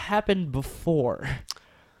has happened before.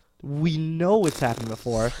 We know it's happened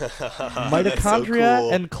before. Mitochondria so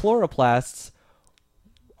cool. and chloroplasts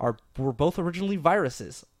were both originally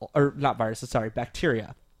viruses, or not viruses, sorry,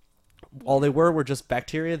 bacteria. All they were just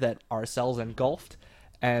bacteria that our cells engulfed,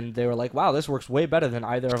 and they were like, wow, this works way better than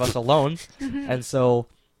either of us alone. And so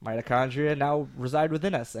mitochondria now reside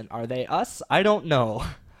within us. And are they us? I don't know.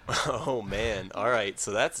 Oh man! All right,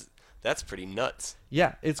 so that's pretty nuts.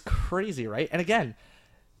 Yeah, it's crazy, right? And again,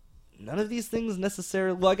 none of these things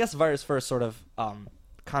necessarily... Well, I guess virus first sort of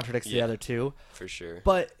contradicts the other two. For sure.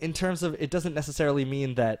 But in terms of... It doesn't necessarily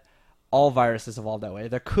mean that all viruses evolved that way.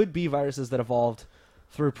 There could be viruses that evolved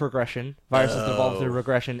through progression, viruses that evolved through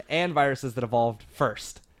regression, and viruses that evolved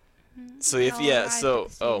first. So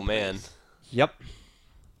oh man. Yep.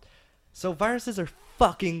 So viruses are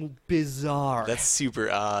fucking bizarre. That's super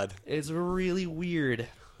odd. It's really weird.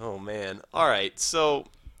 Oh man. All right. So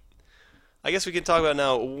I guess we can talk about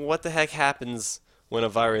now what the heck happens when a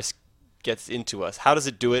virus gets into us. How does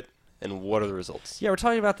it do it, and what are the results? Yeah, we're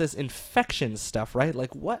talking about this infection stuff, right?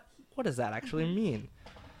 Like, what does that actually mean?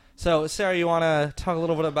 So, Sarah, you want to talk a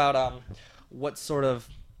little bit about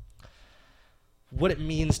what it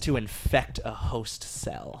means to infect a host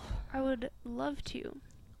cell? I would love to.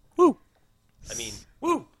 Woo! I mean,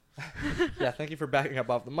 Woo! Yeah, thank you for backing up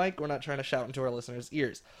off the mic. We're not trying to shout into our listeners'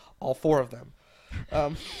 ears. All 4 of them.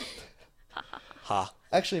 ha.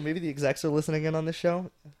 Actually, maybe the execs are listening in on this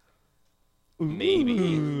show. Maybe.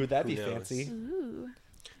 Ooh, that'd be Who knows? fancy. Ooh.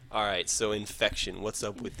 All right, so infection. What's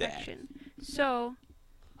up with that? Infection. So,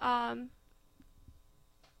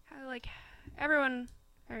 like everyone,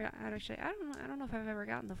 actually, I don't know if I've ever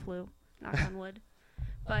gotten the flu. Knock on wood.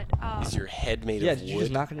 But Is your head made Yeah, of did wood? you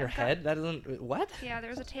just knock on your head? That doesn't... What? yeah,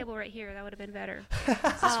 there's a table right here. That would have been better.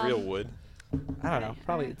 Is this real wood? I don't know.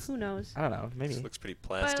 Probably it's... Who knows? I don't know. Maybe. This looks pretty But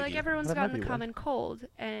plastic. like everyone's That might gotten be the wood. common cold,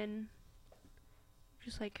 and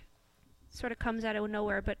just like sort of comes out of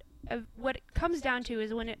nowhere. But what it comes down to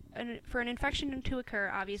is when for an infection to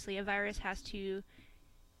occur, obviously a virus has to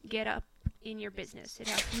get up in your business.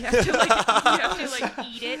 You have to like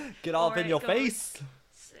eat it. Get all up or in your it face.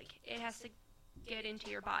 It has to get into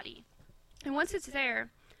your body, and once it's there,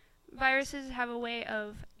 viruses have a way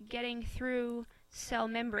of getting through cell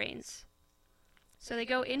membranes. So they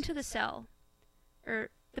go into the cell, they're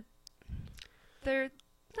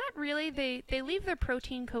not really. They leave their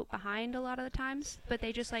protein coat behind a lot of the times, but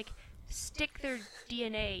they just like stick their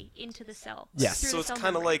DNA into the cell. Yes. through So the it's cell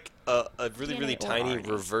kind of membrane. like a really, DNA really or tiny RNA.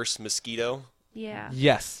 reverse mosquito. Yeah.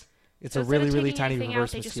 Yes. It's So a instead really, of really taking tiny anything out,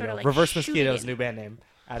 reverse they just mosquito. sorta, like, Reverse shoot it mosquitoes, in. new band name.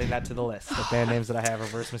 Adding that to the list of band names that I have.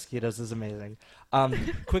 Reverse mosquitoes is amazing.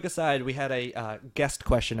 Quick aside, we had a guest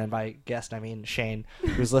question, and by guest I mean Shane,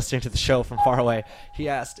 who's listening to the show from far away. He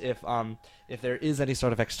asked if there is any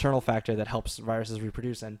sort of external factor that helps viruses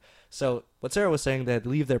reproduce. And so what Sarah was saying, they'd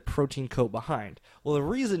leave their protein coat behind. Well, the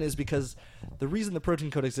reason is because the reason the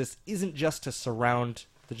protein coat exists isn't just to surround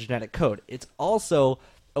the genetic code. It's also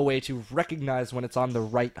a way to recognize when it's on the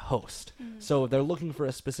right host. So they're looking for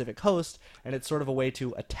a specific host, and it's sort of a way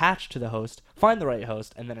to attach to the host, find the right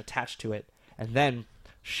host, and then attach to it, and then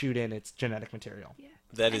shoot in its genetic material. Yeah.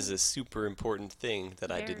 That is a super important thing that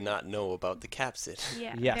I did Very. not know about the capsid.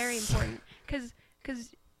 Yeah, Yes. very important.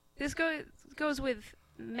 Because this goes with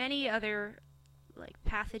many other like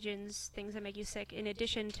pathogens, things that make you sick. In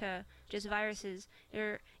addition to just viruses,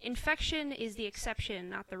 infection is the exception,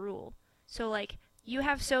 not the rule. So like you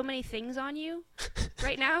have so many things on you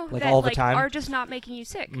right now Like that all the like time? are just not making you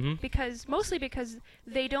sick Mhm. mostly because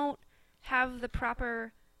they don't have the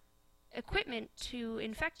proper equipment to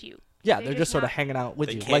infect you. Yeah, They're they're just just sort of not- hanging out with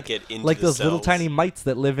They you, can't like get into like the those little cells. tiny mites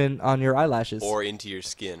that live on your eyelashes. Or into your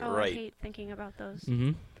skin, Oh, I right. hate thinking about those.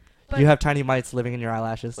 hmm But You have tiny mites living in your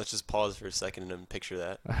eyelashes. Let's just pause for a second and picture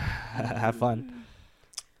that. Have fun.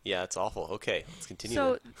 Yeah, it's awful. Okay, let's continue.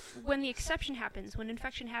 So then. when the exception happens, when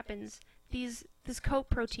infection happens, this coat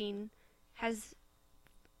protein has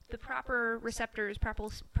the proper receptors,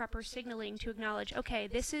 proper signaling to acknowledge, okay,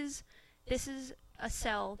 this is a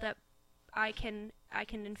cell that I can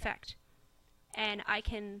infect, and I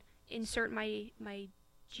can insert my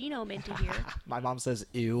genome into here. My mom says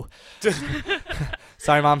ew.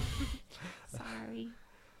 Sorry, Mom. Sorry.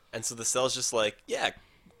 And so the cell's just like, yeah,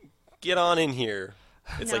 get on in here.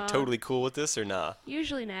 It's like No. totally cool with this or nah?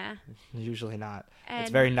 Usually, nah. Usually not. And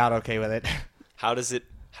It's very not okay with it. How does it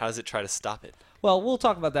try to stop it? Well, we'll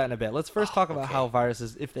talk about that in a bit. Let's first talk about okay. how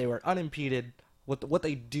viruses, if they were unimpeded, what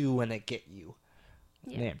they do when they get you.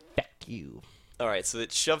 Yeah. They infect you. All right, so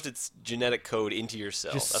it shoved its genetic code into your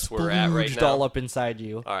cell. Just That's where we're at right splooged now. all up inside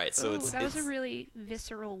you. All right, so Ooh, it's that was a really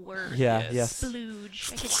visceral word. Yeah, Yes. yes.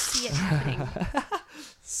 Splooge. I could see it happening.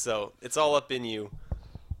 so it's all up in you.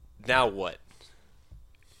 Now what?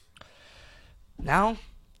 Now,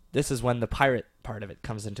 this is when the pirate part of it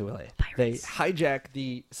comes into play. They Pirates. hijack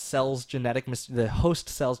the the host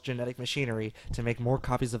cell's genetic machinery to make more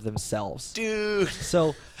copies of themselves. Dude,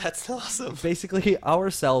 So that's awesome. basically, our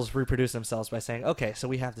cells reproduce themselves by saying, okay, so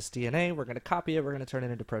we have this DNA, we're going to copy it, we're going to turn it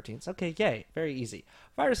into proteins. Okay, yay, very easy.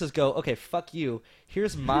 Viruses go, okay, fuck you.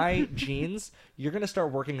 Here's my genes. You're going to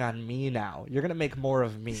start working on me now. You're going to make more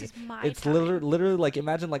of me. This is my It's time. literally like,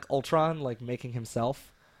 imagine like Ultron, like making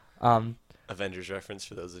himself. Avengers reference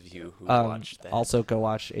for those of you who Um, watched that. Also, go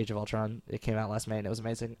watch Age of Ultron. It came out last May, and it was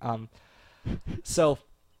amazing. So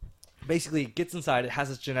basically, it gets inside. It has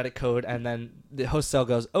its genetic code, and then the host cell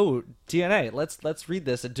goes, "Oh, DNA. Let's read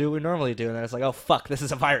this and do what we normally do." And then it's like, "Oh fuck, this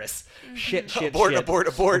is a virus. Shit, shit, abort. shit."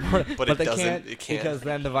 But they it doesn't. can't It can't. because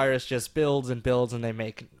then the virus just builds and builds, and they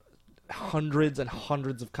make hundreds and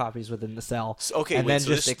hundreds of copies within the cell. Okay, and wait,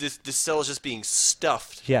 then so this cell is just being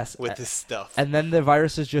stuffed Yes, with this stuff. and then the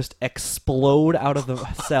viruses just explode out of the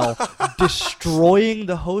cell, destroying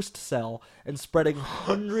the host cell and spreading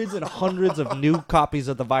hundreds and hundreds of new copies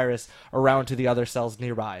of the virus around to the other cells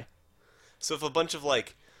nearby. So if a bunch of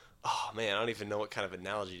like, oh man, I don't even know what kind of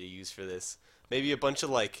analogy to use for this. Maybe a bunch of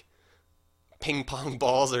like ping pong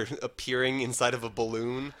balls are appearing inside of a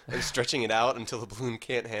balloon and stretching it out until the balloon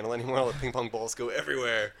can't handle anymore. All the ping pong balls go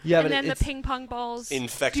everywhere. Yeah, and but then the it's, ping pong balls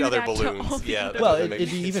Infect do other that to balloons. all the Yeah, other that well, doesn't make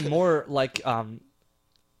it'd be sense. even more like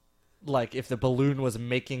if the balloon was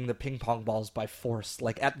making the ping pong balls by force,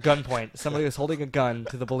 like at gunpoint. Somebody was holding a gun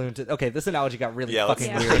to the balloon. Okay, this analogy got really Yeah, let's-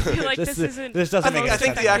 fucking Yeah, weird. I feel like this isn't. This doesn't I think make I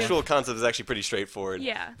think sense. the actual concept is actually pretty straightforward.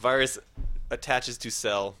 Yeah. Virus attaches to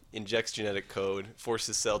cell, injects genetic code,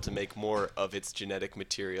 forces cell to make more of its genetic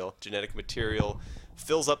material. Genetic material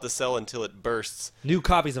fills up the cell until it bursts. New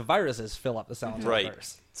copies of viruses fill up the cell until it Right.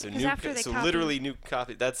 bursts. So Because new, after they so copy- literally new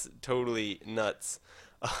copy. That's totally nuts.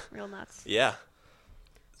 Real nuts. Yeah.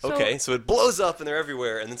 So- Okay, so it blows up and they're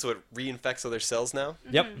everywhere, and then so it reinfects other cells now.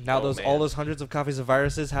 Yep. Now Oh, all man. those hundreds of copies of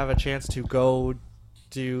viruses have a chance to go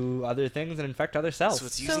do other things and infect other cells. So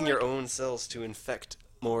it's So, using your like- own cells to infect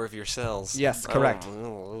more of your cells. Yes, correct.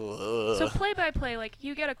 Oh. So play by play, like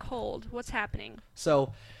you get a cold, what's happening?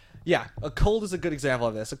 So, yeah, a cold is a good example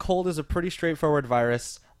of this. A cold is a pretty straightforward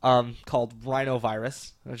virus called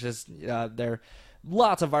rhinovirus, which is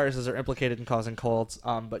lots of viruses are implicated in causing colds,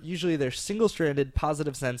 but usually they're single-stranded,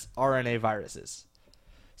 positive-sense RNA viruses.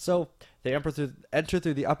 So they enter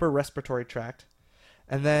through the upper respiratory tract,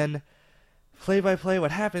 and then play by play,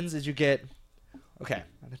 what happens is an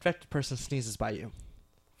infected person sneezes by you.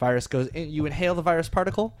 Virus goes in, you inhale the virus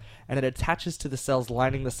particle, and it attaches to the cells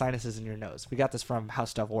lining the sinuses in your nose. We got this from How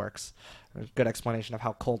Stuff Works. A good explanation of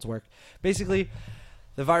how colds work. Basically,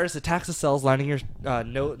 the virus attacks the cells lining your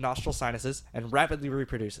nostril sinuses and rapidly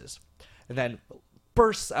reproduces. And then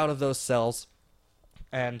bursts out of those cells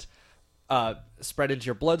and spread into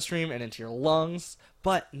your bloodstream and into your lungs.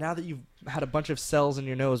 But now that you've had a bunch of cells in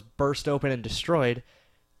your nose burst open and destroyed,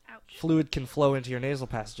 Ouch. fluid can flow into your nasal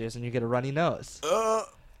passages and you get a runny nose. Oh.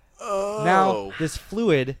 Now, this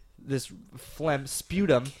fluid, this phlegm,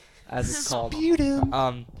 sputum, as it's called,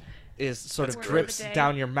 is sort That's of word of the drips day.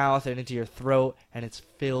 down your mouth and into your throat, and it's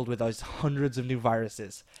filled with those hundreds of new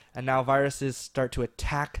viruses. And now viruses start to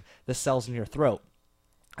attack the cells in your throat.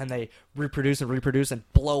 And they reproduce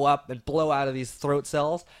and blow up and blow out of these throat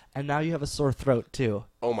cells, and now you have a sore throat, too.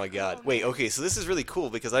 Oh my god. Wait, okay, so this is really cool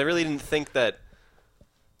because I really didn't think that.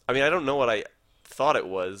 I mean, I don't know what I thought it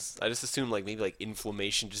was. I just assumed like maybe like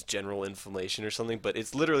inflammation, just general inflammation or something, but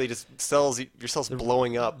it's literally just your cells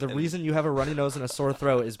blowing up. The and- reason you have a runny nose and a sore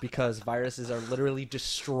throat is because viruses are literally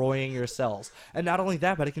destroying your cells. And not only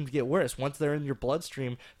that, but it can get worse. Once they're in your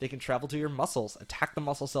bloodstream, they can travel to your muscles, attack the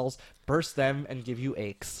muscle cells, burst them, and give you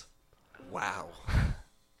aches. Wow.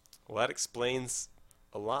 Well, that explains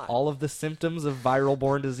a lot. All of the symptoms of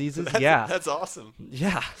viral-borne diseases? That's, Yeah. That's awesome.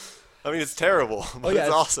 Yeah. I mean, it's terrible, but yeah,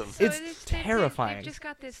 it's awesome. So It's terrifying. They've just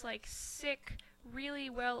got this like sick, really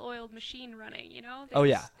well-oiled machine running, you know? Oh,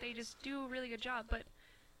 yeah. They just do a really good job, but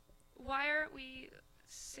why aren't we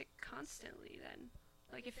sick constantly then?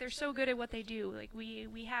 Like if they're so good at what they do, like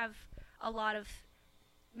we have a lot of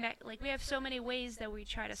we have so many ways that we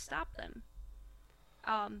try to stop them.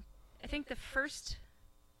 I think the first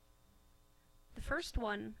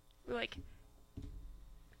one, we're like,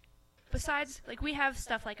 besides, like, we have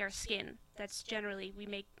stuff like our skin that's generally we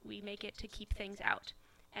make it to keep things out,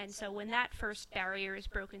 and so when that first barrier is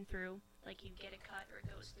broken through, like you get a cut or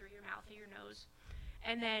it goes through your mouth or your nose,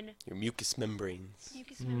 and then Your mucous membranes.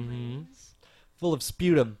 mucous membranes. Full of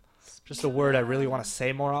sputum. Just a word I really want to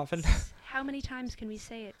say more often. How many times can we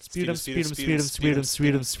say it? Sputum, sputum, sputum, sputum,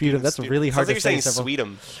 sputum, sputum. That's really hard Sounds to like you're say. saying several-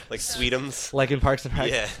 sweetums, like sweetums. Like in Parks and Rec.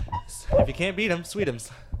 Yeah. If you can't beat them, sweetums.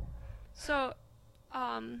 So,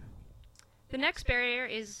 the next barrier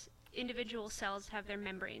is individual cells have their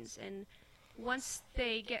membranes, and once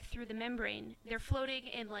they get through the membrane, they're floating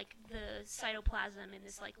in like the cytoplasm in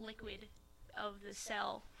this like liquid of the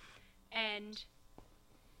cell, and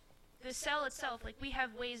the cell itself, like we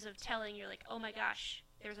have ways of telling you're like, oh my gosh,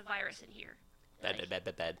 there's a virus in here. Bad.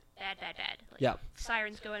 Bad. Like, Yeah.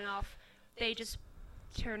 sirens going off. They just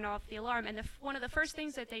turn off the alarm, and one of the first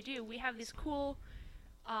things that they do, we have this cool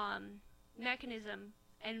mechanism,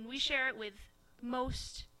 and we share it with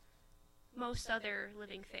most other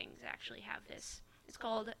living things. Actually, have this. It's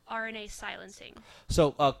called RNA silencing.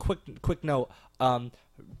 So, quick note.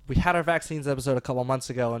 We had our vaccines episode a couple months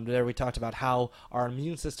ago, and there we talked about how our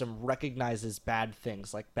immune system recognizes bad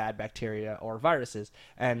things like bad bacteria or viruses.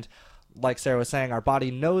 And like Sarah was saying, our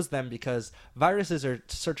body knows them because viruses are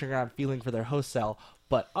searching around feeling for their host cell,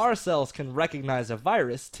 but our cells can recognize a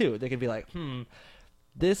virus too. They can be like,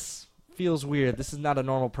 this feels weird. This is not a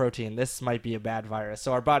normal protein. This might be a bad virus.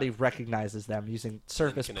 So our body recognizes them using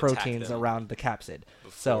surface can attack proteins them around the capsid.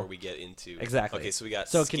 Before we get into... Exactly. Okay, so we got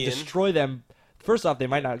So it skin. can destroy them. First off, they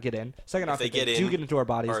might not get in. Second off, they if they get do in, get into our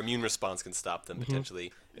bodies. Our immune response can stop them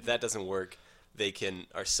potentially. If that doesn't work,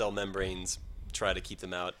 our cell membranes try to keep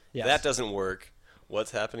them out. Yes. If that doesn't work,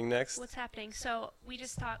 what's happening next? What's happening? So we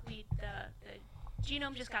just thought the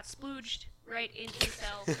genome just got splooged right into the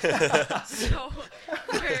cell. So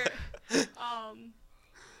we're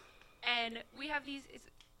and we have this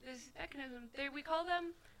mechanism. We call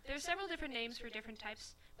them. There's several different names for different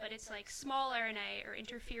types, but it's like small RNA or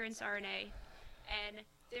interference RNA, and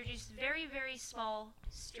they're just very, very small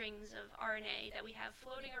strings of RNA that we have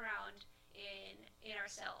floating around in our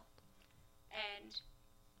cell. And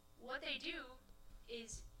what they do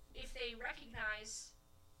is, if they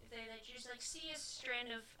just like see a strand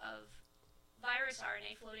of virus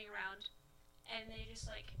RNA floating around, and they just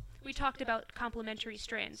like, we talked about complementary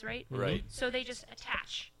strands, right? Right. So they just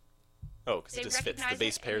attach. Oh, because They it just fits. The recognize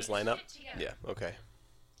base it and pairs they line just up? fit together. Yeah, okay.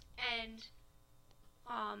 And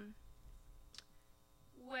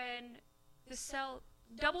when the cell,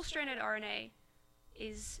 double-stranded RNA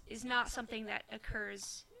is not something that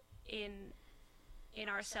occurs in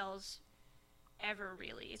our cells ever,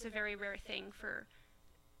 really. It's a very rare thing for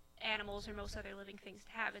animals or most other living things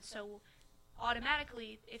to have it. So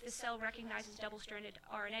automatically, if the cell recognizes double-stranded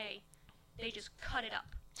RNA, they just cut it up.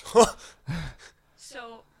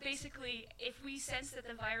 So basically, if we sense that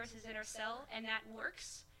the virus is in our cell and that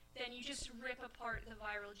works, then you just rip apart the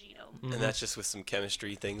viral genome. And that's just with some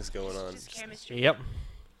chemistry things going on. Just chemistry. Yep.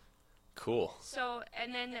 Cool. So,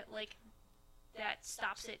 and then that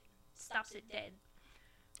stops it dead.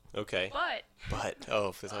 Okay. But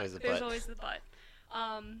there's always a there's but. always the but.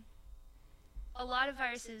 A lot of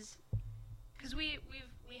viruses, because we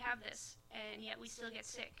have this, and yet we still get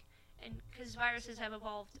sick, and because viruses have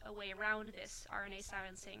evolved a way around this RNA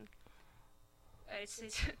silencing. It's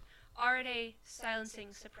RNA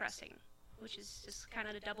silencing suppressing, which is just kind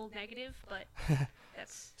of a double negative, but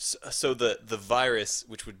that's... So the virus,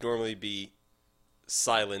 which would normally be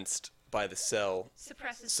silenced by the cell,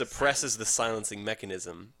 suppresses the silencing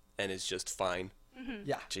mechanism and is just fine.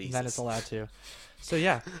 Yeah, Jesus. then it's allowed to. So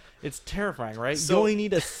yeah, it's terrifying, right? So- you only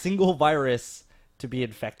need a single virus to be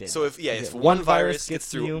infected. So if Okay, one virus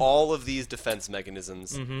gets to through you, all of these defense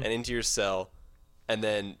mechanisms and into your cell, and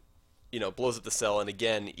then blows up the cell, and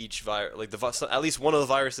again each virus, at least one of the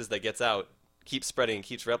viruses that gets out keeps spreading and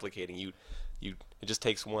keeps replicating. It just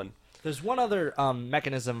takes one. There's one other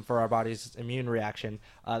mechanism for our body's immune reaction.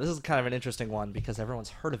 This is kind of an interesting one because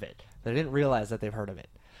everyone's heard of it. They didn't realize that they've heard of it.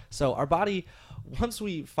 So our body, once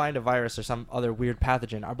we find a virus or some other weird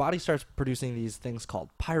pathogen, our body starts producing these things called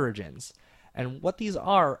pyrogens. And what these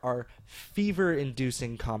are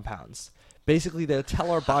fever-inducing compounds. Basically, they'll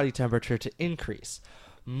tell our body temperature to increase.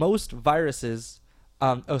 Most viruses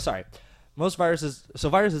hijack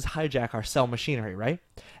our cell machinery, right?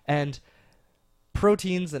 And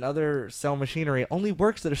proteins and other cell machinery only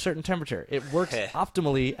works at a certain temperature. It works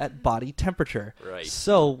optimally at body temperature. Right.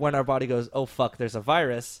 So when our body goes, oh fuck, there's a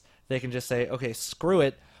virus, they can just say, okay, screw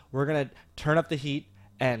it. We're going to turn up the heat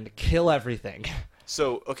and kill everything.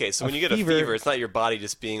 So when you get a fever, it's not your body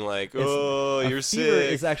just being like, oh, you're sick. A fever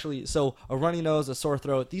is actually, so a runny nose, a sore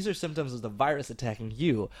throat, these are symptoms of the virus attacking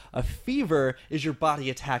you. A fever is your body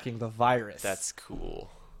attacking the virus. That's cool.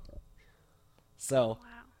 So, Wow.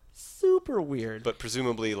 super weird. But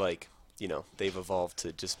presumably, they've evolved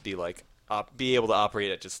to just be be able to operate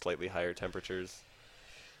at just slightly higher temperatures.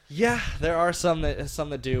 Yeah, there are some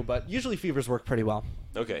that do, but usually fevers work pretty well.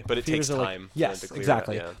 Okay, but it Fevers takes are time. for yes, them to clear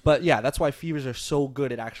exactly. Out, yeah. But yeah, that's why fevers are so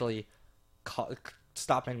good at actually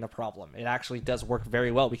stopping the problem. It actually does work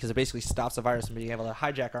very well because it basically stops the virus from being able to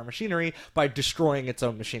hijack our machinery by destroying its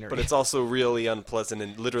own machinery. But it's also really unpleasant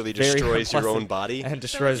and literally Very destroys your own unpleasant body. and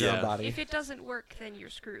destroys your Yeah. own body. If it doesn't work, then you're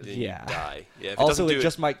screwed. Then Yeah. you die. Yeah. If Also, it, it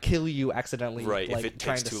just might kill you accidentally, right. like if it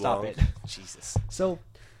trying takes to too stop long. it. Jesus. So,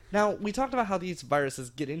 now we talked about how these viruses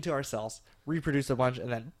get into our cells, reproduce a bunch,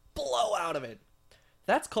 and then blow out of it.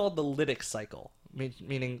 That's called the lytic cycle,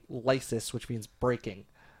 meaning lysis, which means breaking.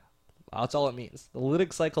 That's all it means. The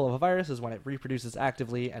lytic cycle of a virus is when it reproduces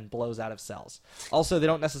actively and blows out of cells. Also, they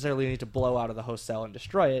don't necessarily need to blow out of the host cell and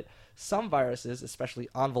destroy it. Some viruses, especially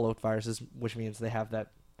enveloped viruses, which means they have that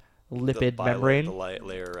lipid membrane, the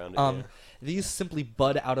layer around it. these simply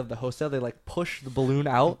bud out of the host cell. They push the balloon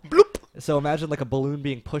out, bloop, So imagine like a balloon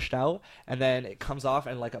being pushed out, and then it comes off,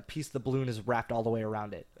 and like a piece of the balloon is wrapped all the way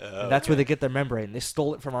around it. And that's where they get their membrane. They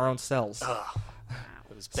stole it from our own cells. Ugh, Wow.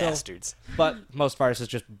 those So- bastards. But most viruses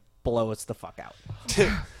just blow us the fuck out.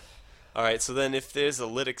 All right, so then if there's a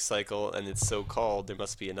lytic cycle and it's so called, there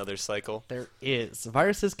must be another cycle. There is.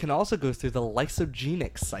 Viruses can also go through the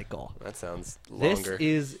lysogenic cycle. That sounds This longer.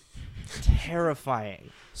 is terrifying.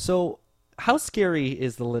 So, how scary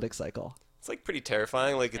is the lytic cycle? It's like pretty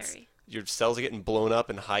terrifying. Like Very. your cells are getting blown up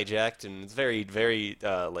and hijacked, and it's very, very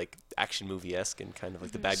like action movie esque, and kind of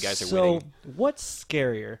like the bad guys are So, winning. what's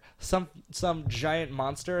scarier? Some giant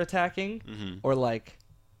monster attacking, Mm-hmm. or like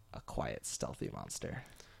a quiet, stealthy monster?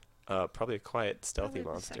 Probably a quiet, stealthy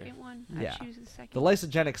Probably monster. The second one. Yeah. I choose the second. The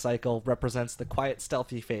lysogenic cycle represents the quiet,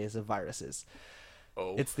 stealthy phase of viruses.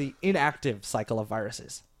 Oh, It's the inactive cycle of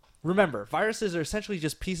viruses. Remember, viruses are essentially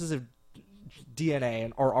just pieces of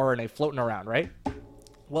DNA or RNA floating around, right?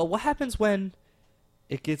 Well, what happens when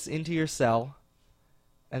it gets into your cell,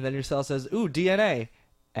 and then your cell says, ooh, DNA,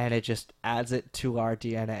 and it just adds it to our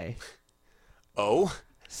DNA? oh,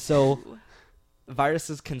 So Ooh.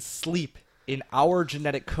 viruses can sleep in our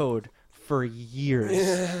genetic code for years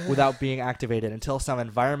without being activated until some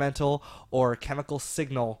environmental or chemical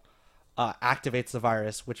signal activates the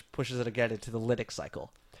virus, which pushes it again into the lytic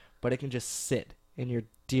cycle. But it can just sit in your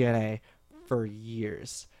DNA for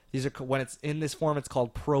years. These are when it's in this form, it's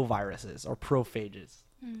called proviruses or prophages.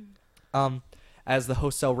 As the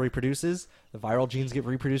host cell reproduces, the viral genes get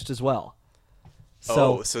reproduced as well.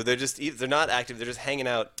 So so they're just they're not active. They're just hanging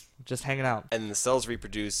out, just hanging out. and the cells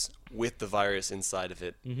reproduce with the virus inside of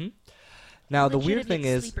it. Hmm. Now the weird thing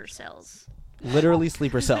Legitimate is, sleeper cells. literally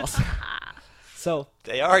sleeper cells. So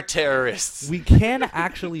They are terrorists. we can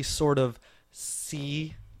actually sort of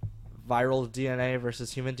see viral DNA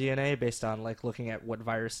versus human DNA based on like looking at what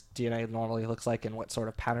virus DNA normally looks like and what sort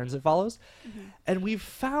of patterns it follows. And we've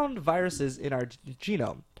found viruses in our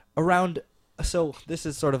genome around. So this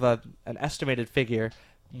is sort of an estimated figure.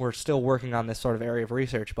 We're still working on this sort of area of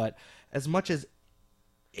research, but as much as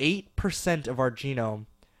 8% of our genome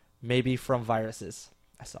may be from viruses.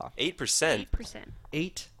 I saw 8%.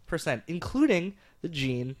 8%. 8%, including the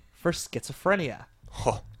gene for schizophrenia.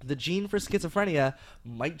 Oh, The gene for schizophrenia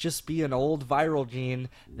might just be an old viral gene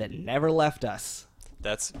that never left us.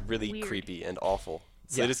 that's really Weird. creepy and awful.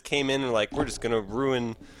 So Yeah. they just came in and like, we're just gonna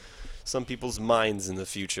ruin some people's minds in the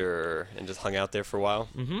future, and just hung out there for a while.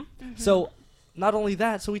 So, not only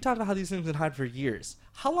that, so we talked about how these things can hide for years.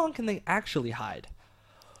 How long can they actually hide?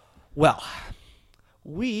 Well,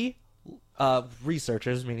 we,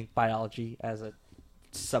 researchers, meaning biology as a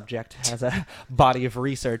subject, as a body of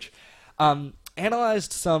research,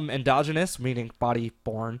 analyzed some endogenous, meaning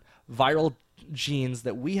body-born, viral genes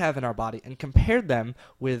that we have in our body and compared them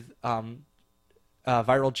with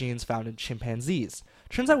viral genes found in chimpanzees.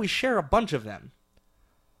 Turns out we share a bunch of them.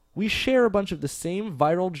 We share a bunch of the same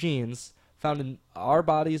viral genes found in our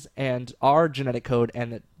bodies and our genetic code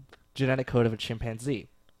and the genetic code of a chimpanzee.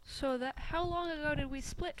 So that how long ago did we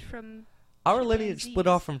split from? Our lineage split Chimpanzees.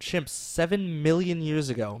 off from chimps 7 million years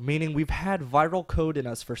ago, meaning we've had viral code in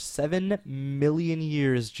us for 7 million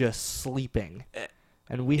years just sleeping.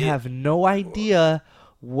 And we have no idea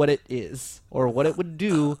what it is or what it would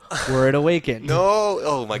do were it awakened. No,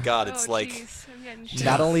 oh my God, it's Oh, like jeez, I'm getting chills.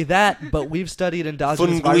 Not only that, but we've studied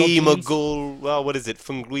endogenous viral Fungui genes. Magul. Well, what is it?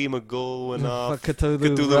 Fungui Magul went off. Cthulhu,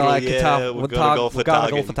 Cthulhu, yeah, Cthulhu, we're gonna go for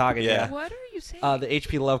Taggin. Taggin, Yeah. yeah. What are you saying? The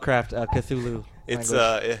H.P. Lovecraft Cthulhu It's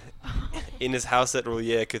language. in his house at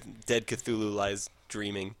Roulier, dead Cthulhu lies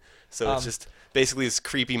dreaming. So it's Um, just basically this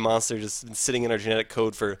creepy monster just been sitting in our genetic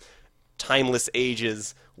code for timeless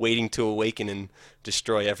ages, waiting to awaken and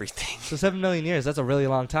destroy everything. So 7 million years, that's a really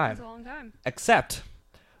long time. That's a long time. Except,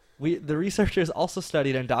 the researchers also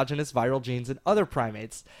studied endogenous viral genes in other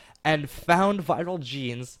primates and found viral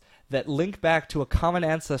genes that link back to a common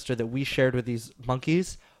ancestor that we shared with these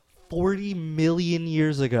monkeys 40 million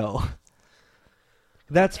years ago.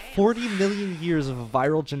 That's 40 million years of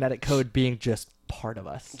viral genetic code being just part of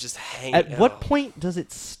us. Just hang. At what oh. point does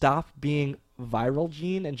it stop being viral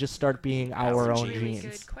gene and just start being our That's a own Really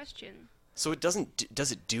genes? good question. So it doesn't.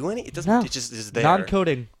 Does it do any? It doesn't. No. It just is there.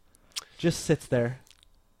 Non-coding. Just sits there.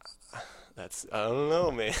 That's. I don't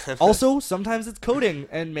know, man. Also, sometimes it's coding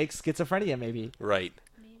and makes schizophrenia, maybe. Right.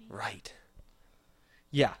 Maybe. Right.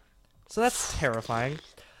 Yeah. So that's terrifying.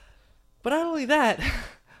 But not only that,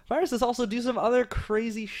 viruses also do some other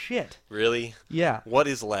crazy shit. Really? Yeah. What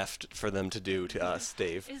is left for them to do to us,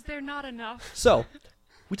 Dave? Is there not enough? So,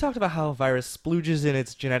 we talked about how a virus splooges in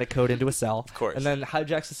its genetic code into a cell. Of course. And then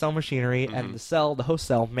hijacks the cell machinery, and the host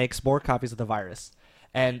cell, makes more copies of the virus.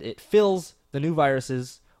 And it fills the new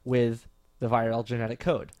viruses with the viral genetic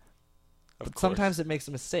code. Of But course. sometimes it makes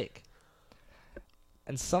a mistake.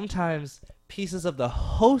 And sometimes pieces of the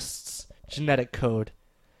host's genetic code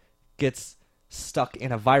gets stuck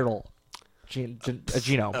in a viral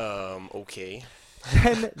genome. Okay.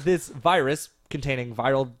 Then this virus containing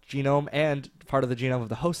viral genome and part of the genome of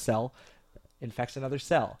the host cell infects another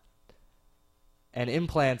cell and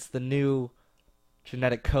implants the new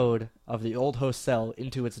genetic code of the old host cell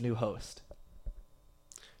into its new host,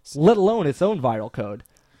 let alone its own viral code.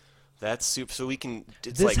 That's super. So we can.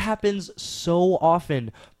 It's This like happens so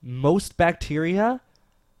often. Most bacteria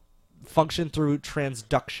function through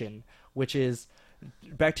transduction, which is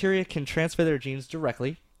bacteria can transfer their genes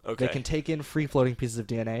directly. okay. They can take in free-floating pieces of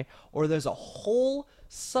DNA, or there's a whole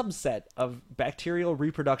subset of bacterial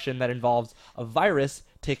reproduction that involves a virus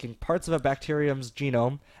taking parts of a bacterium's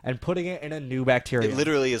genome and putting it in a new bacterium. It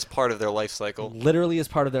literally is part of their life cycle. Literally is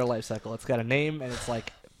part of their life cycle. It's got a name, and it's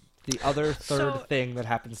like the other third So, thing that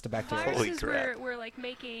happens to bacteria. Holy Viruses crap. were like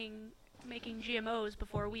making GMOs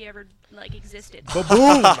before we ever like existed.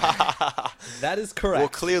 Boom! That is correct. Well,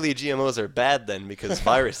 clearly GMOs are bad then because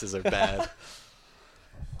viruses are bad.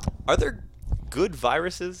 Are there good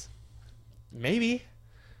viruses? Maybe.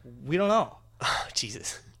 We don't know.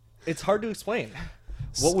 Jesus. It's hard to explain.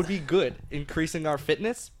 What would be good? Increasing our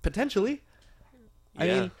fitness? Potentially. I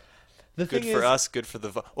Yeah. mean, the Good thing for is, us, good for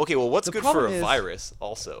the okay, well, what's the good for problem a is- virus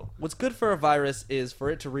also? what's good for a virus is for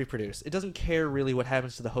it to reproduce. It doesn't care really what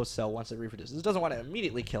happens to the host cell once it reproduces. It doesn't want to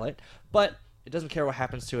immediately kill it, but it doesn't care what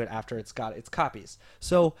happens to it after it's got its copies.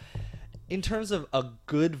 So, in terms of a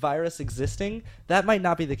good virus existing, that might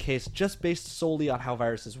not be the case just based solely on how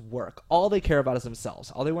viruses work. All they care about is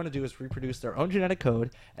themselves. All they want to do is reproduce their own genetic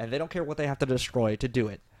code, and they don't care what they have to destroy to do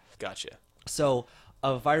it. Gotcha. So,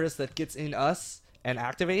 a virus that gets in us and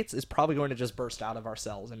activates is probably going to just burst out of our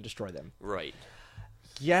cells and destroy them. Right.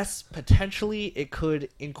 Yes, potentially it could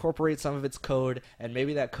incorporate some of its code, and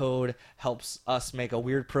maybe that code helps us make a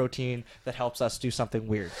weird protein that helps us do something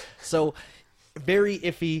weird. So, very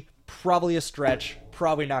iffy, probably a stretch,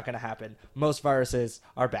 probably not going to happen. Most viruses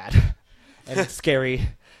are bad and scary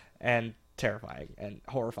and terrifying and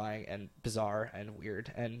horrifying and bizarre and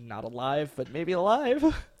weird and not alive, but maybe alive.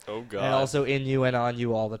 Oh god. And also in you and on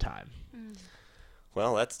you all the time.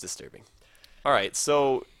 Well, that's disturbing. All right,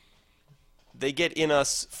 so they get in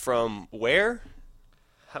us from where?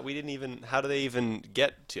 How do they even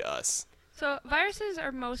get to us? So viruses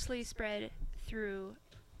are mostly spread through.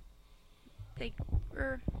 They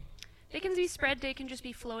can be spread. They can just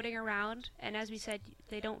be floating around, and as we said,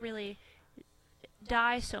 they don't really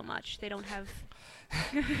die so much. They don't have.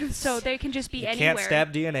 So they can just be You anywhere. can't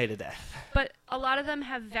stab DNA to death. But a lot of them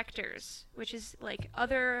have vectors, which is like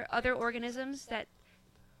other organisms that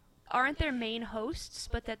aren't their main hosts,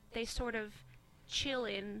 but that they sort of chill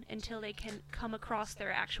in until they can come across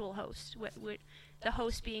their actual host. The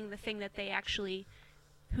host being the thing that they actually,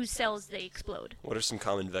 whose cells they explode. What are some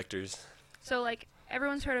common vectors? So like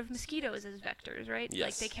everyone's heard of mosquitoes as vectors, right? Yes.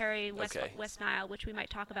 Like they carry Okay. West Nile, which we might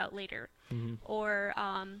talk about later, Mhm. or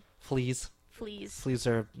Fleas. fleas. Fleas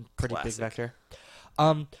are a pretty big Classic. vector.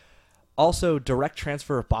 Also, direct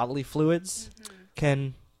transfer of bodily fluids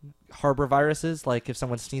can harbor viruses. Like if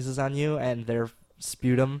someone sneezes on you and their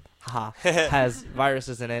sputum has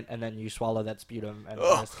viruses in it, and then you swallow that sputum and the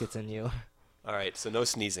Ugh. virus gets in you. All right, so no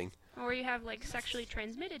sneezing. Or you have like sexually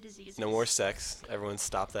transmitted diseases. No more sex. Everyone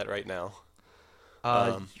stop that right now.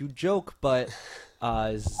 You joke, but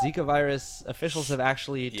Zika virus officials have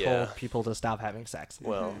actually Yeah. told people to stop having sex.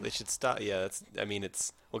 Well, they should stop. Yeah,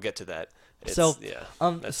 we'll get to that. It's, So, yeah,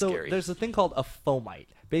 that's so scary. there's a thing called a fomite.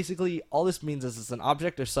 Basically, all this means is it's an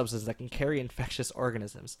object or substance that can carry infectious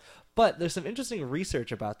organisms. But there's some interesting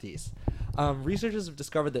research about these. Researchers have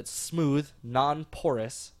discovered that smooth,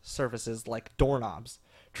 non-porous surfaces like doorknobs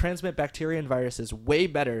transmit bacteria and viruses way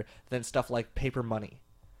better than stuff like paper money.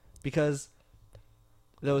 Because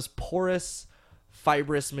those porous,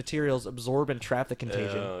 fibrous materials absorb and trap the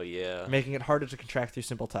contagion, Oh, yeah. making it harder to contract through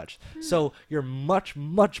simple touch. So you're much,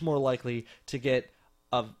 much more likely to get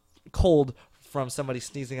a cold from somebody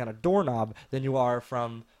sneezing on a doorknob than you are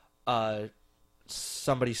from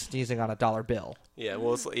somebody sneezing on a dollar bill. Yeah,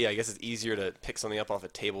 well, I guess it's easier to pick something up off a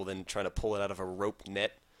table than trying to pull it out of a rope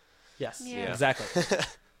net. Yes, Yeah. exactly.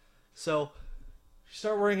 So you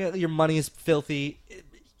start worrying that your money is filthy.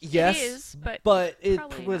 Yes, It is, but it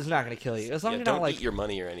probably is not going to kill you. As long Yeah, as you're don't not like, eat your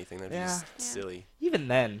money or anything. That'd be Yeah. just Yeah. silly. even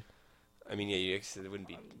then, I mean, it wouldn't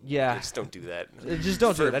be. yeah. Just don't do that. Just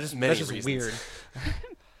don't do For it. That's many just reasons.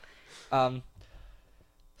 weird.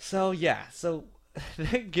 So yeah, so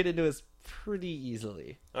they get into us pretty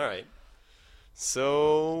easily. All right.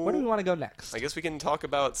 So Where do we want to go next? I guess we can talk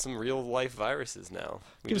about some real life viruses now.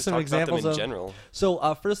 We Give just some talked about them examples in of- general.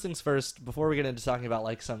 So first things first, before we get into talking about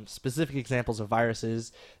like some specific examples of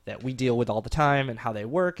viruses that we deal with all the time and how they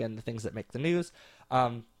work and the things that make the news,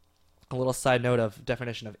 a little side note of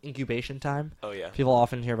definition of incubation time. Oh yeah. People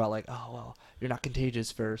often hear about like, oh well, you're not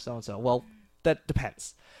contagious for so and so. Well, that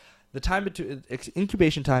depends. The time between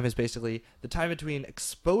incubation time is basically the time between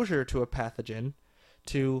exposure to a pathogen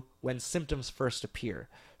to when symptoms first appear.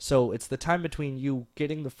 So it's the time between you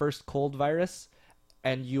getting the first cold virus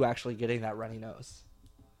and you actually getting that runny nose.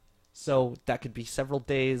 So that could be several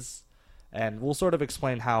days, and we'll sort of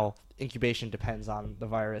explain how incubation depends on the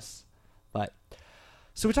virus. But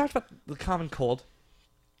so we talked about the common cold.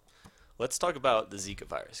 Let's talk about the Zika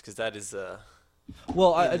virus because that is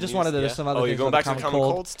Well, in I the just news, wanted to. yeah. There's some other Oh, things you're going about back to the common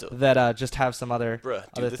cold still? that just have some other Bruh,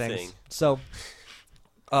 do other the things. thing. So,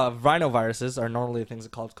 rhinoviruses are normally the things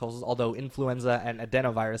that cause colds, although influenza and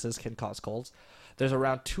adenoviruses can cause colds. There's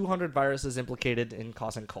around 200 viruses implicated in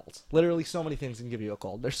causing colds. Literally, so many things can give you a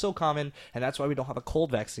cold. They're so common, and that's why we don't have a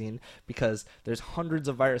cold vaccine, because there's hundreds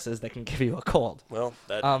of viruses that can give you a cold. Well,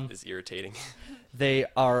 that is irritating. They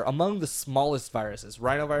are among the smallest viruses.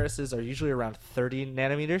 Rhinoviruses are usually around 30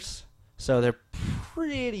 nanometers, so they're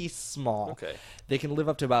pretty small. Okay. They can live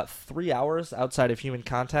up to about 3 hours outside of human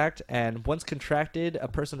contact, and once contracted, a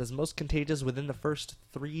person is most contagious within the first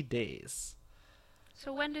 3 days.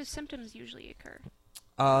 So when do symptoms usually occur?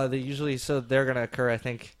 They're gonna occur. I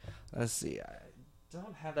think. Let's see. I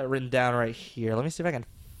don't have that written down right here. Let me see if I can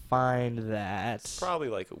find that. Probably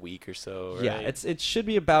like a week or so, right? Yeah, it should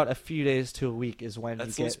be about a few days to a week is when that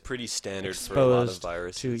you seems get pretty standard for a lot of exposed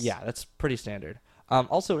viruses. to. Yeah, that's pretty standard.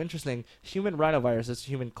 Also interesting, human rhinoviruses,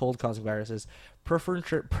 human cold-causing viruses,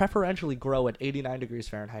 preferentially grow at 89 degrees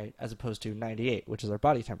Fahrenheit as opposed to 98, which is our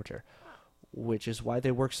body temperature, which is why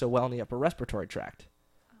they work so well in the upper respiratory tract.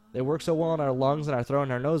 They work so well in our lungs and our throat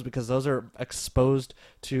and our nose because those are exposed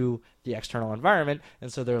to the external environment,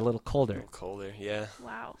 and so they're a little A colder. little colder, yeah.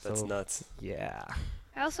 Wow. That's So- nuts. Yeah.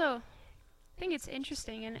 I also think it's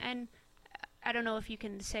interesting, and I don't know if you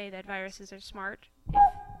can say that viruses are smart if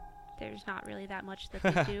there's not really that much that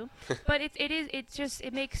they do, but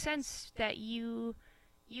it makes sense that you'd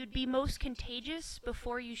be most contagious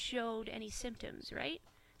before you showed any symptoms, right?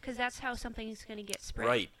 Because that's how something's going to get spread.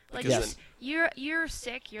 Right. Like Because you're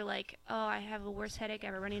sick, you're like, oh, I have a worse headache, I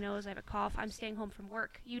have a runny nose, I have a cough, I'm staying home from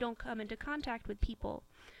work. You don't come into contact with people.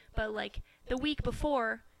 But like the week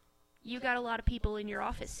before, you got a lot of people in your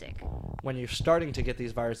office sick. When you're starting to get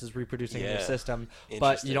these viruses reproducing in your Yeah. system, but you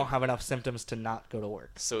Interesting. don't have enough symptoms to not go to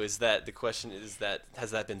work. So is that the question? Has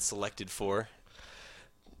that been selected for?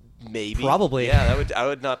 Maybe. Probably. Yeah, I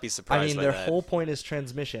would not be surprised. I mean, by their that. whole point is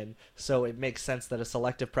transmission, so it makes sense that a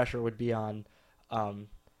selective pressure would be on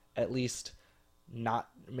at least not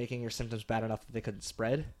making your symptoms bad enough that they couldn't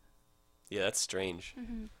spread. Yeah, that's strange.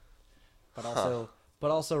 Mm-hmm.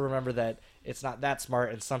 But also remember that it's not that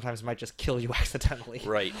smart and sometimes might just kill you accidentally.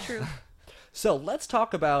 Right. True. So let's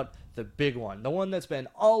talk about the big one, the one that's been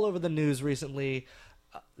all over the news recently,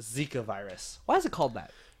 Zika virus. Why is it called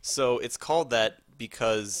that? So it's called that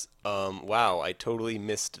because, wow, I totally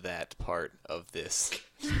missed that part of this.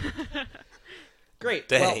 Great.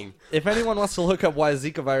 Dang. Well, if anyone wants to look up why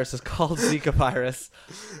Zika virus is called Zika virus,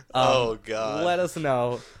 Oh, God. let us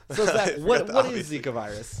know. So Zach, I what forgot the is obvious. Zika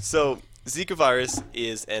virus? So Zika virus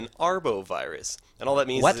is an arbovirus, and all that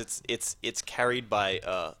means What? is it's carried by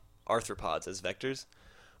arthropods as vectors.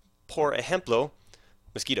 Por ejemplo,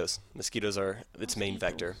 mosquitoes. Mosquitoes are its main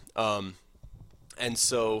vector. And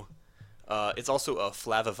so it's also a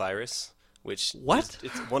flavivirus, which What?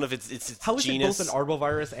 it's one of its How is genus. it both an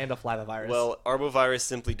arbovirus and a flavivirus? Well, arbovirus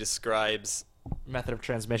simply describes method of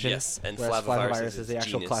transmission. yes, and whereas flavivirus is its the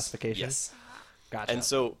actual genus. classification. Yes. Gotcha. And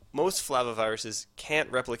so most flaviviruses can't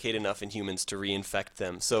replicate enough in humans to reinfect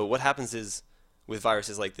them. So what happens is with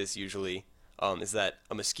viruses like this usually is that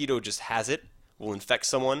a mosquito just has it, will infect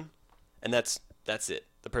someone, and that's it.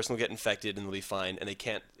 The person will get infected and they'll be fine, and they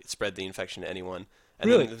can't spread the infection to anyone. And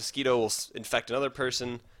Really? then the mosquito will infect another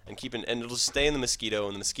person and and it'll stay in the mosquito,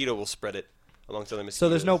 and the mosquito will spread it amongst other mosquitoes. So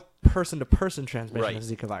there's no person-to-person transmission Right. of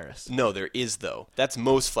Zika virus. No, there is, though. That's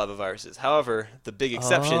most flaviviruses. However, the big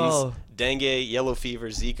exceptions, Oh. dengue, yellow fever,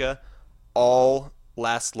 Zika, all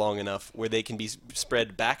last long enough where they can be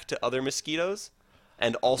spread back to other mosquitoes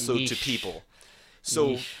and also to Yeesh. people. So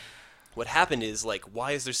Yeesh. what happened is, like,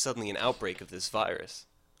 why is there suddenly an outbreak of this virus?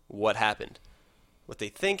 What happened? What they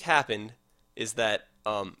think happened is that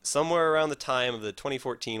somewhere around the time of the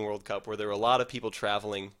 2014 World Cup, where there were a lot of people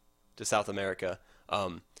traveling to South America,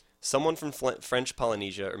 someone from French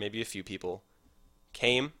Polynesia, or maybe a few people,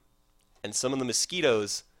 came And some of the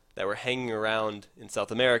mosquitoes that were hanging around in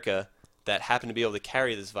South America that happened to be able to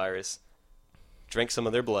carry this virus drank some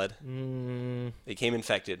of their blood, became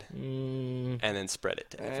infected, and then spread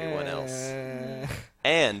it to everyone else.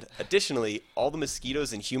 And additionally, all the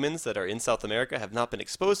mosquitoes and humans that are in South America have not been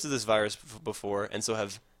exposed to this virus before, and so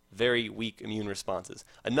have very weak immune responses.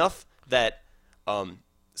 Enough that,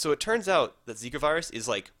 so it turns out that Zika virus is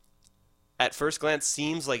like, at first glance,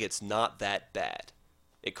 seems like it's not that bad.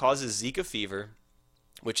 It causes Zika fever,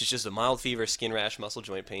 which is just a mild fever, skin rash, muscle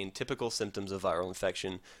joint pain, typical symptoms of viral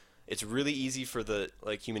infection. It's really easy for the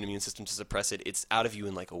human immune system to suppress it. It's out of you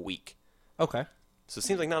in like a week. Okay. So it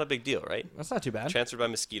seems like not a big deal, right? That's not too bad. Transferred by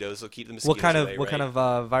mosquitoes, will keep the mosquitoes away, What kind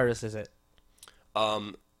of virus is it?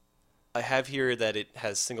 I have here that it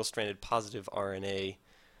has single-stranded positive RNA.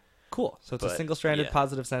 Cool. So it's a But, single-stranded yeah.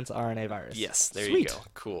 positive sense RNA virus. Yes, there Sweet. you go.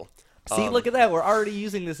 Cool. See, look at that. We're already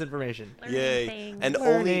using this information. Learning Yay. things. And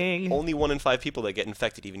Learning. only 1 in 5 people that get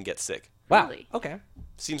infected even get sick. Wow. Really? Okay.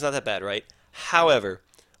 Seems not that bad, right? However,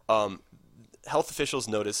 health officials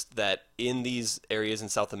noticed that in these areas in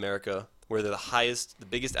South America where the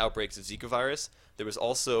biggest outbreaks of Zika virus, there was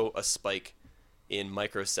also a spike in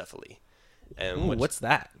microcephaly. And Ooh, what's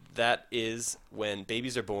that? that is when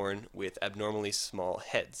babies are born with abnormally small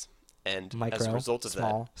heads. And Micro, as a result of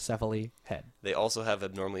small, cephaly, head. they also have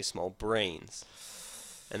abnormally small brains.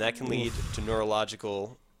 And that can lead to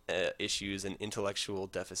neurological issues and intellectual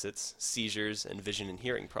deficits, seizures, and vision and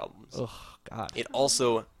hearing problems. Oh, God. It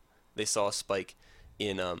also, they saw a spike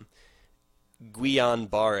in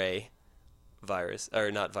Guillain-Barré virus,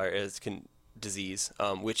 or not virus, disease,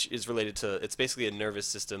 which is related to, it's basically a nervous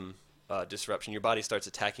system disruption. Your body starts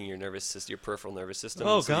attacking your nervous system, your peripheral nervous system.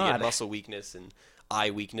 Oh, so you God. get muscle weakness and eye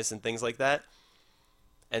weakness and things like that.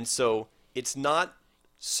 And so it's not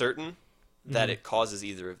certain that it causes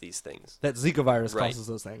either of these things. That Zika virus Right. causes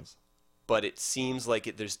those things. But it seems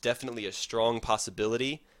like there's definitely a strong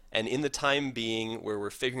possibility. And in the time being where we're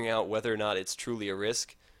figuring out whether or not it's truly a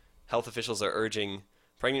risk, health officials are urging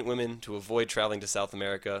pregnant women to avoid traveling to South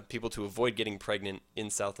America, people to avoid getting pregnant in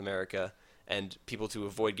South America, and people to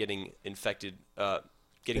avoid getting infected,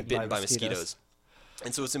 getting bitten by mosquitoes.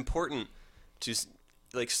 And so it's important to,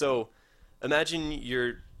 so imagine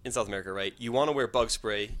you're in South America, right? You want to wear bug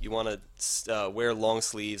spray, you want to wear long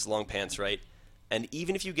sleeves, long pants, right? And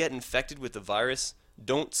even if you get infected with the virus,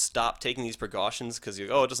 don't stop taking these precautions because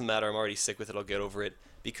you're, oh, it doesn't matter, I'm already sick with it, I'll get over it.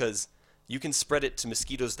 Because you can spread it to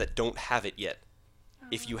mosquitoes that don't have it yet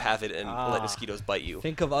if you have it and let mosquitoes bite you.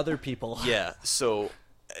 Think of other people. Yeah, so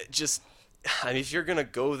if you're going to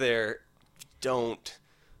go there, don't,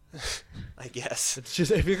 I guess. It's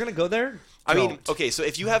just, if you're going to go there, I mean, don't. okay, so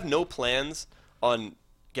if you have no plans on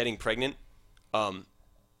getting pregnant,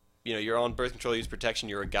 you're on birth control, use protection,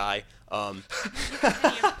 you're a guy,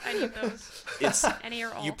 Any of those. it's Any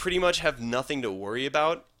or all. you pretty much have nothing to worry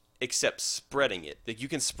about except spreading it. Like you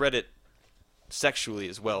can spread it sexually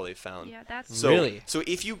as well, they found. Yeah, that's So, Really? So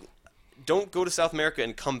if you don't go to South America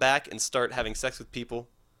and come back and start having sex with people,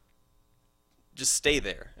 just stay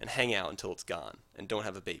there and hang out until it's gone and don't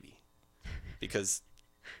have a baby. Because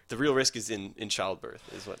the real risk is in childbirth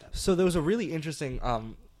is what happens. So there was a really interesting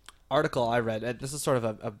article I read, and this is sort of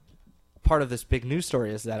a part of this big news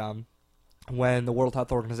story, is that when the World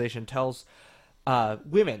Health Organization tells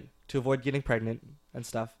women to avoid getting pregnant and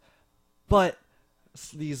stuff, but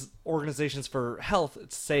these organizations for health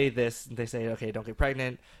say this, they say, okay, don't get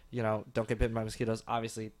pregnant, don't get bitten by mosquitoes,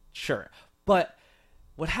 obviously, sure. But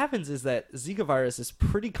what happens is that Zika virus is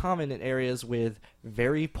pretty common in areas with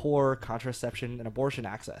very poor contraception and abortion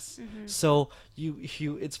access. So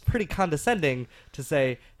it's pretty condescending to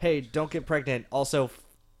say, hey, don't get pregnant. Also,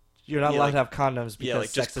 you're not allowed to have condoms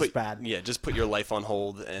because sex is bad. Yeah, just put your life on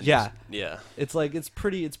hold and Yeah. yeah. It's like it's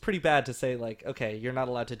pretty bad to say, like, okay, you're not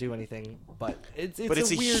allowed to do anything, but it's But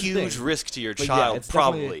it's a weird huge thing. risk to your But yeah, child, it's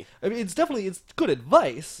probably. it's good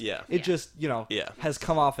advice. Yeah. It Yeah. just, Yeah. has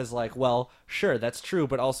come off as like, well, sure, that's true,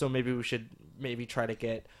 but also maybe we should try to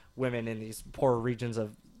get women in these poor regions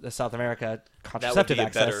of South America That would contraceptive be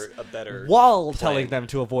access a better while plan. telling them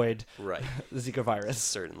to avoid Right. the Zika virus.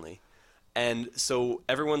 Certainly. And so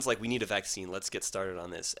everyone's like, we need a vaccine. Let's get started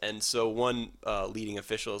on this. And so one leading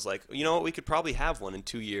official is like, you know what? We could probably have one in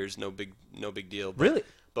 2 years. No big deal. But, Really?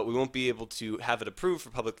 But we won't be able to have it approved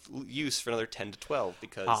for public use for another 10 to 12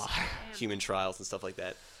 because human trials and stuff like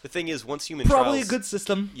that. The thing is, once human Probably trials... a good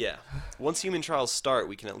system. Yeah. Once human trials start,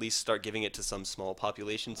 we can at least start giving it to some small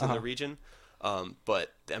populations in the region.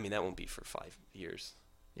 But, I mean, that won't be for 5 years.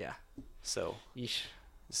 Yeah. So... Yeesh.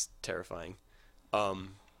 It's terrifying.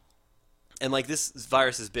 And like this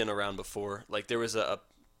virus has been around before. Like there was a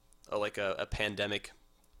pandemic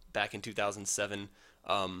back in 2007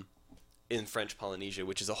 in French Polynesia,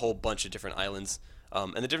 which is a whole bunch of different islands.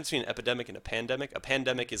 And the difference between an epidemic and a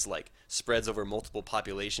pandemic is like spreads over multiple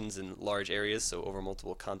populations in large areas, so over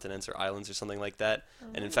multiple continents or islands or something like that,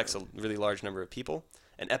 and infects a really large number of people.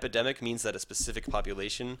 An epidemic means that a specific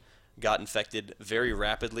population got infected very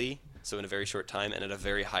rapidly, so in a very short time, and at a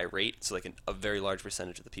very high rate, so like a very large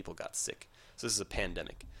percentage of the people got sick. So this is a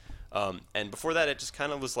pandemic. And before that, it just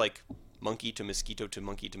kind of was like monkey to mosquito to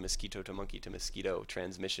monkey to mosquito to monkey to mosquito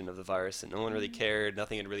transmission of the virus, and no one really cared.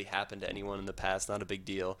 Nothing had really happened to anyone in the past, not a big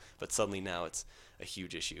deal, but suddenly now it's a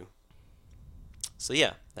huge issue. So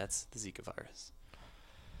yeah, that's the Zika virus.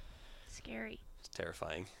 Scary. It's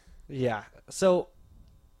terrifying. Yeah. So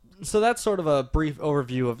that's sort of a brief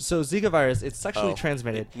overview of Zika virus. It's sexually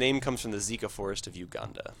transmitted. The name comes from the Zika forest of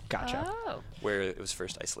Uganda, Gotcha. Oh. where it was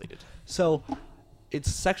first isolated. So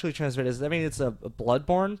it's sexually transmitted. Does that mean it's a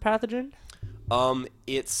bloodborne pathogen?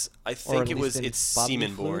 I think it's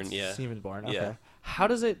semen-borne. Yeah. Semen-borne. Okay. Yeah. How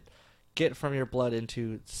does it get from your blood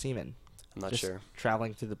into semen? I'm not Just sure.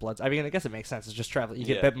 traveling through the blood. I mean, I guess it makes sense. It's just traveling. You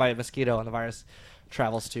get Yeah. bit by a mosquito, and the virus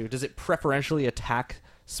travels to. Does it preferentially attack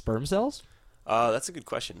sperm cells? That's a good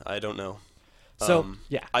question. I don't know. So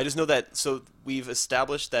yeah. I just know that. So we've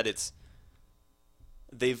established that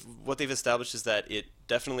what they've established is that it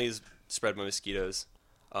definitely is spread by mosquitoes,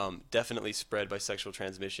 definitely spread by sexual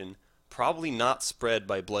transmission, probably not spread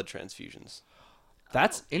by blood transfusions,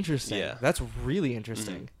 That's interesting. Yeah. That's really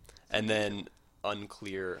interesting. and then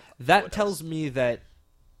unclear. That what tells else. me that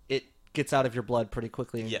it gets out of your blood pretty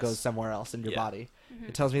quickly and Yes. goes somewhere else in your Yeah. body.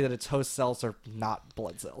 It tells me that its host cells are not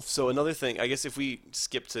blood cells. So another thing, I guess if we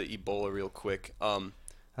skip to Ebola real quick,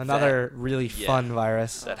 Another really fun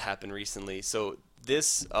virus. that happened recently. So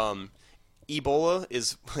this Ebola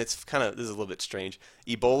is this is a little bit strange.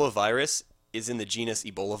 Ebola virus is in the genus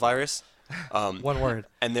Ebola virus. One word.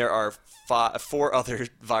 And there are 4 other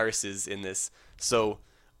viruses in this. So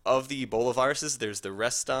of the Ebola viruses, there's the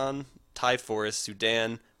Reston, Typhorus,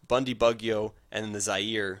 Sudan, Bundibugyo, and then the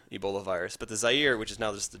Zaire Ebola virus. But the Zaire, which is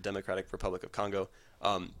now just the Democratic Republic of Congo,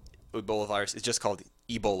 Ebola virus is just called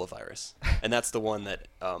Ebola virus. And that's the one that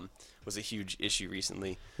was a huge issue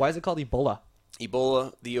recently. Why is it called Ebola? The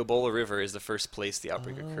Ebola River is the first place the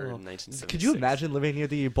outbreak occurred in 1976. Could you imagine living near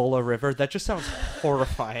the Ebola River? That just sounds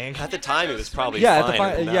horrifying. At the time, it was probably Yeah,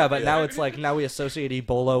 fine. but now it's like now we associate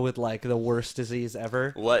Ebola with like the worst disease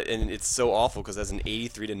ever. What? And it's so awful because it has an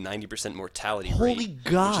 83 to 90% mortality rate. Holy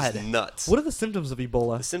God! Which is nuts. What are the symptoms of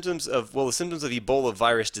Ebola? The symptoms of Ebola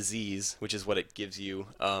virus disease, which is what it gives you,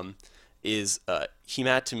 is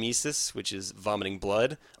hematemesis, which is vomiting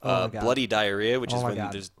blood, Oh my God. bloody diarrhea, which Oh is my when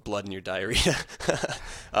God. there's blood in your diarrhea,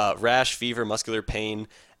 rash, fever, muscular pain,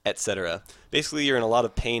 etc. Basically, you're in a lot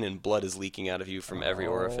of pain and blood is leaking out of you from every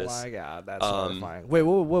orifice. Oh my God, that's horrifying. Wait,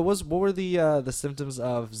 what were the symptoms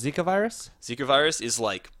of Zika virus? Zika virus is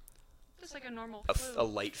like Just like a normal a flu.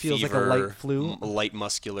 light Feels like fever, a light flu? a light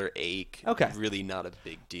muscular ache. Okay. Really not a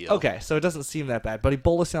big deal. Okay, so it doesn't seem that bad, but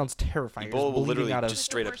Ebola sounds terrifying. You're Ebola just will bleeding literally out of- just The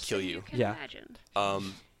straight up worst kill thing you. can Yeah. imagine.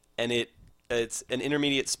 And it's an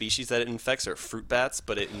intermediate species that it infects are fruit bats,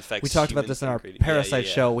 but it infects. We talked about humans this in and our creating- parasite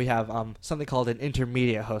yeah. show. We have something called an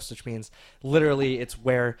intermediate host, which means literally it's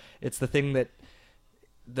the thing that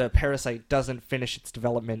the parasite doesn't finish its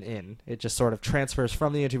development in. It just sort of transfers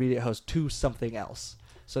from the intermediate host to something else.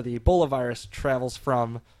 So the Ebola virus travels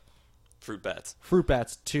from Fruit bats. fruit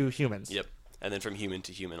bats to humans. Yep, and then from human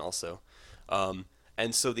to human also.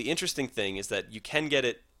 And so the interesting thing is that you can get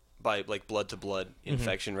it by like blood to blood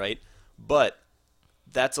infection, right? But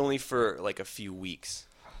that's only for like a few weeks.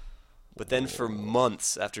 But then for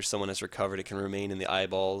months after someone has recovered, it can remain in the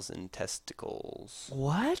eyeballs and testicles.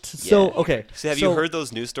 What? Yeah. So okay. So have you heard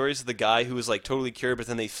those news stories of the guy who was like totally cured, but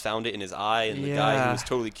then they found it in his eye, and the guy Yeah. who was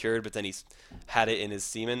totally cured, but then he had it in his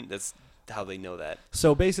semen? That's how they know that.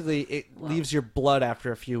 So basically, it leaves your blood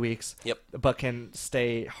after a few weeks. Yep. But can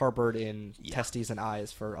stay harbored in Yeah. testes and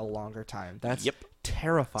eyes for a longer time. That's Yep.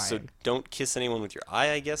 terrifying. So don't kiss anyone with your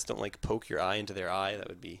eye, I guess. Don't like poke your eye into their eye. That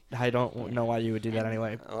would be. I don't know why you would do that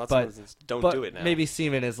anyway. Well, that's but one of those- don't but do it now. maybe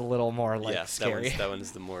semen is a little more like yeah, scary. that one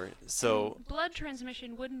is the more. So Blood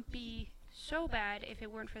transmission wouldn't be so bad if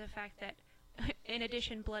it weren't for the fact that, in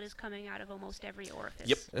addition, blood is coming out of almost every orifice.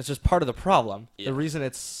 Yep. It's just part of the problem. Yeah. The reason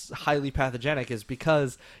it's highly pathogenic is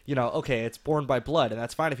because, okay, it's born by blood, and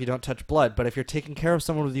that's fine if you don't touch blood. But if you're taking care of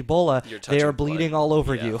someone with Ebola, You're they are touching blood. bleeding all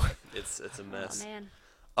over yeah, you. It's a Oh mess.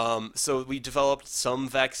 man. So we developed some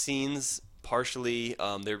vaccines. Partially,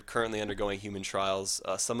 they're currently undergoing human trials.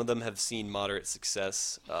 Some of them have seen moderate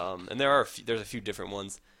success, and there's a few different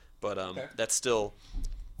ones, but that's still.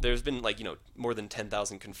 There's been more than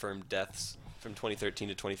 10,000 confirmed deaths from 2013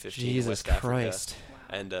 to 2015 in Jesus West Africa. Christ.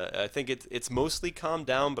 And I think it's mostly calmed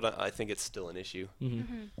down, but I think it's still an issue.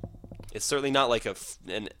 Mm-hmm. It's certainly not like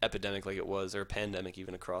an epidemic like it was, or a pandemic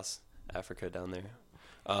even across Africa down there.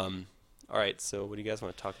 All right, so what do you guys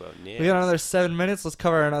want to talk about next? We got another 7 minutes. Let's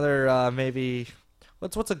cover another maybe.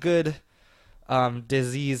 What's a good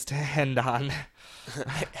disease to end on?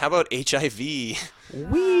 How about HIV?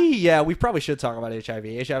 We probably should talk about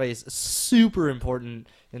HIV. HIV is super important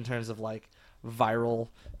in terms of like viral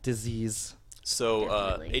disease. So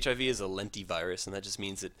Definitely. HIV is a lentivirus, and that just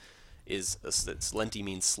means it's lenti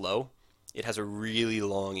means slow. It has a really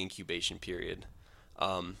long incubation period,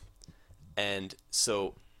 and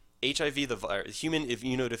so HIV, the human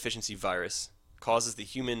immunodeficiency virus, causes the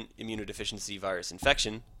human immunodeficiency virus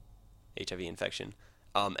infection, HIV infection,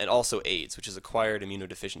 and also AIDS, which is acquired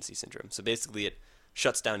immunodeficiency syndrome. So basically, it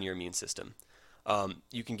shuts down your immune system.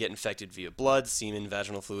 You can get infected via blood, semen,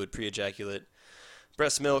 vaginal fluid, pre-ejaculate,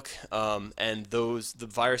 breast milk, and the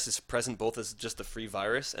virus is present both as just the free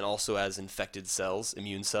virus and also as infected cells,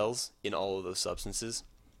 immune cells, in all of those substances.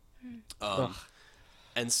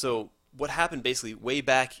 And so what happened basically way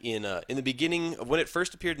back in the beginning of when it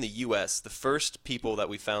first appeared in the U.S., the first people that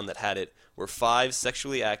we found that had it were 5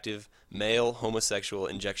 sexually active male homosexual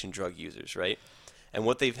injection drug users, right? And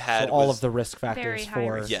what they've had So all was, of the risk factors Very high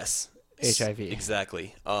for risk. yes, HIV.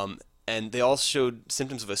 exactly. And they all showed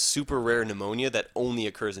symptoms of a super rare pneumonia that only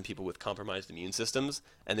occurs in people with compromised immune systems,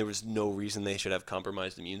 and there was no reason they should have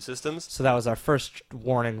compromised immune systems. So that was our first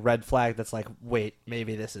warning, red flag. That's like, wait,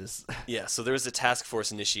 maybe this is. Yeah, so there was a task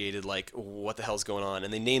force initiated, like, what the hell's going on?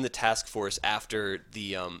 And they named the task force after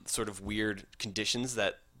the sort of weird conditions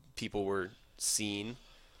that people were seen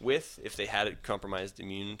with if they had compromised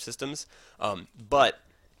immune systems. But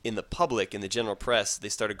in the public, in the general press, they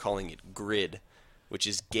started calling it GRID, which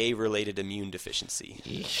is gay-related immune deficiency.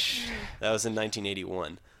 That was in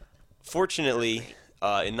 1981. Fortunately,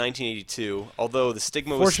 in 1982, although the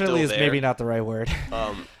stigma was still there... Fortunately is maybe not the right word.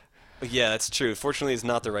 Yeah, that's true. Fortunately is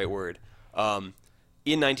not the right word. In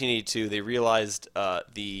 1982, they realized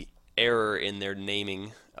the error in their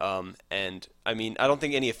naming, and I mean, I don't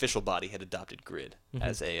think any official body had adopted GRID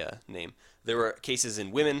as a name. There were cases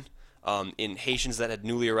in women, in Haitians that had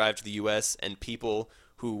newly arrived to the U.S., and people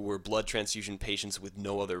who were blood transfusion patients with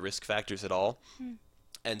no other risk factors at all.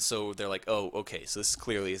 And so they're like, oh, okay, so this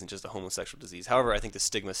clearly isn't just a homosexual disease. However, I think the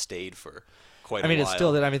stigma stayed for quite a while. I mean, it's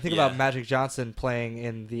still that. I mean, think Yeah. about Magic Johnson playing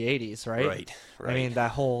in the 80s, right? Right. I mean,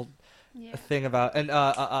 that whole Yeah. thing about. And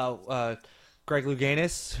Greg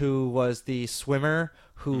Louganis, who was the swimmer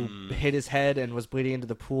who hit his head and was bleeding into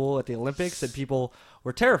the pool at the Olympics, and people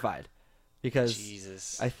were terrified because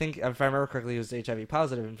Jesus. I think, if I remember correctly, he was HIV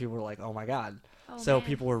positive, and people were like, oh my God. Oh, So man.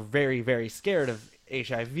 people were very, very scared of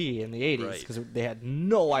HIV in the 80s Right. because they had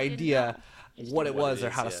no They didn't idea know. what it What it was or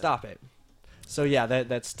is, how to yeah. stop it. So yeah,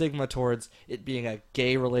 that stigma towards it being a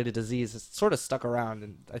gay-related disease is sort of stuck around,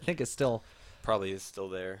 and I think it's still, Probably is still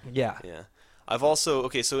there. yeah. Yeah. I've also,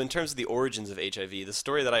 okay, so in terms of the origins of HIV, the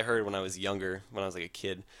story that I heard when I was younger, when I was like a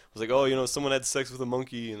kid, was like, oh, someone had sex with a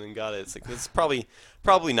monkey and then got it. It's like, that's probably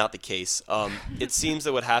not the case. It seems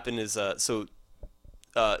that what happened is,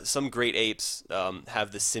 some great apes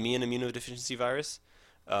have the simian immunodeficiency virus,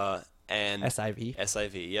 and SIV.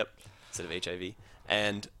 SIV, yep, instead of HIV.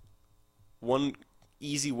 And one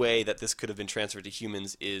easy way that this could have been transferred to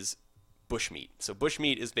humans is bushmeat. So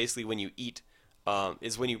bushmeat is basically when you eat,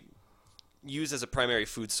 is when you use as a primary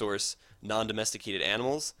food source non-domesticated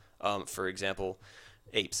animals, for example,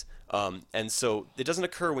 apes. And so it doesn't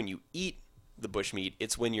occur when you eat the bushmeat.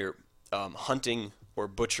 It's when you're hunting or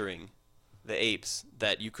butchering the apes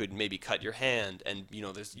that you could maybe cut your hand, and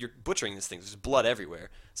you're butchering this thing. There's blood everywhere.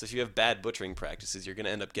 So if you have bad butchering practices, you're going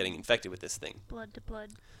to end up getting infected with this thing. Blood to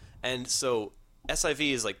blood. And so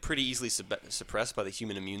SIV is like pretty easily suppressed by the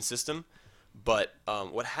human immune system. But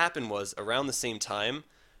what happened was, around the same time,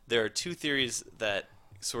 there are 2 theories that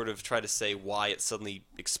sort of try to say why it suddenly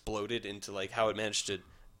exploded into, like, how it managed to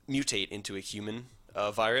mutate into a human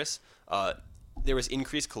virus. There was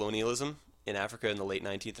increased colonialism in Africa in the late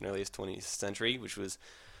 19th and earliest 20th century, which was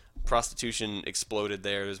prostitution exploded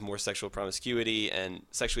there. There's more sexual promiscuity and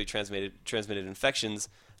sexually transmitted infections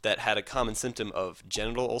that had a common symptom of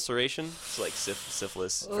genital ulceration, so like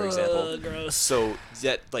syphilis, for example. Gross. So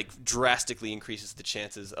that like drastically increases the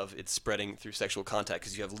chances of it spreading through sexual contact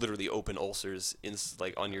because you have literally open ulcers in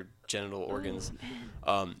like on your genital organs.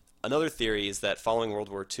 Another theory is that following World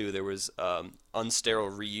War II, there was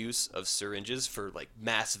unsterile reuse of syringes for like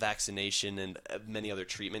mass vaccination and many other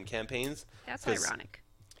treatment campaigns. That's 'Cause- ironic.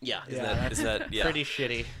 Yeah, Yeah, isn't that yeah? Pretty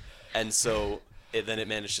shitty. And so then it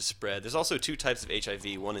managed to spread. There's also two types of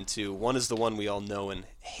HIV, 1 and 2. One is the one we all know and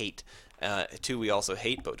hate. 2 we also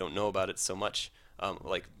hate but don't know about it so much,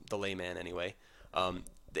 like the layman anyway.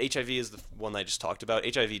 The HIV is the one I just talked about.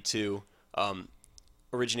 HIV-2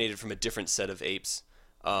 originated from a different set of apes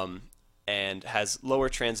and has lower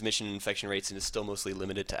transmission and infection rates and is still mostly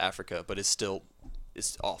limited to Africa, but is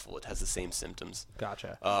awful. It has the same symptoms.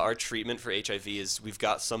 Gotcha. Our treatment for HIV is we've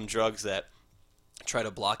got some drugs that try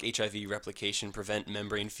to block HIV replication, prevent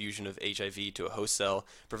membrane fusion of HIV to a host cell,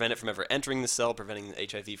 prevent it from ever entering the cell, preventing the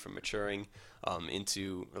HIV from maturing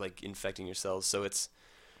into like infecting your cells. So it's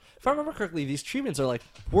If I remember correctly, these treatments are like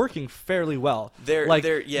working fairly well.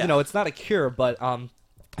 They're You know, it's not a cure, but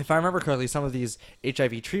if I remember correctly, some of these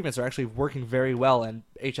HIV treatments are actually working very well, and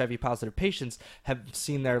HIV positive patients have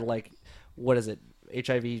seen their HIV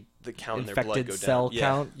the count in their infected blood go cell down.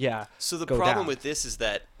 count. Yeah. So the go problem down. with this is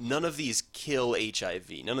that none of these kill HIV.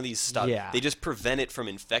 None of these stop. Yeah. They just prevent it from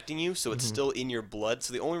infecting you, so it's still in your blood.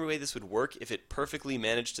 So the only way this would work if it perfectly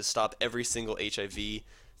managed to stop every single HIV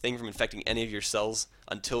thing from infecting any of your cells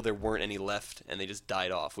until there weren't any left and they just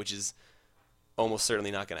died off, which is almost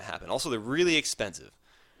certainly not going to happen. Also, they're really expensive.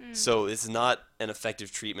 So it's not an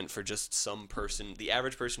effective treatment for just some person. The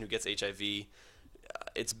average person who gets HIV,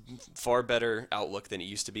 it's far better outlook than it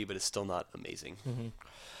used to be, but it's still not amazing.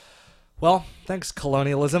 Well, thanks,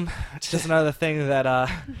 colonialism. It's just another thing that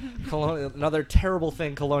another terrible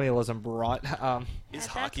thing colonialism brought. Is Add that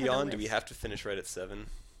hockey to the on? Do we list. have to finish right at 7?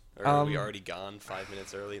 Or are we already gone 5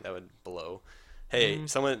 minutes early? That would blow. Hey,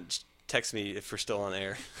 someone text me if we're still on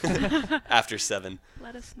air after 7.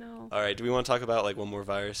 Let us know. All right, do we want to talk about like one more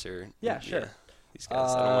virus or? Yeah, sure. These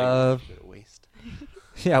guys, I don't like to waste.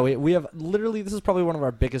 Yeah, we have literally, this is probably one of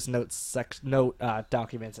our biggest note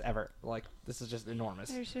documents ever. Like, this is just enormous.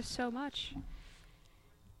 There's just so much.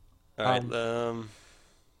 All right,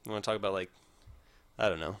 we want to talk about like, I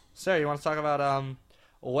don't know. Sarah, you want to talk about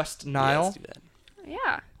West Yeah, Nile? let's do that.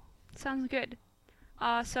 Yeah, sounds good.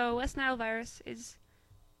 So West Nile virus is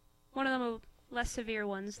one of the less severe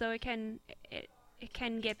ones, though it can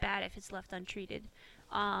get bad if it's left untreated.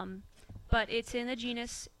 But it's in the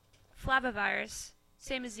genus Flavivirus,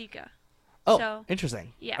 same as Zika. Oh, So-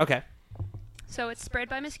 interesting. Yeah. Okay. So it's spread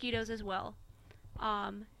by mosquitoes as well.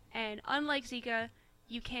 And unlike Zika,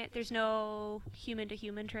 there's no human to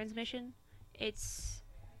human transmission. It's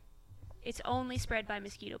only spread by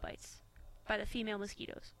mosquito bites, by the female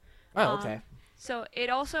mosquitoes. Oh, okay. So it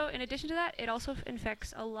also, in addition to that, it also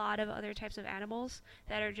infects a lot of other types of animals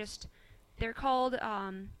that are they're called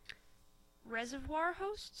reservoir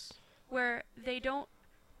hosts, where they don't,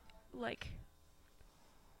 like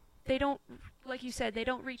you said, they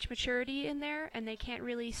don't reach maturity in there, and they can't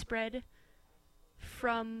really spread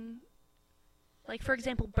from, like, for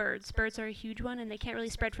example, birds. Birds are a huge one, and they can't really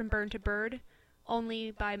spread from bird to bird, only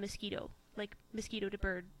by mosquito, like mosquito to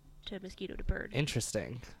bird to mosquito to bird.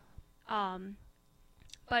 Interesting.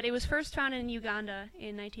 But it was first found in Uganda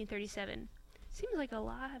in 1937. Seems like a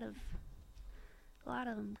lot of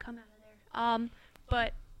them come out of there.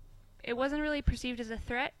 But it wasn't really perceived as a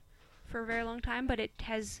threat for a very long time, but it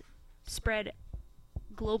has spread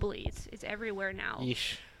globally. It's everywhere now.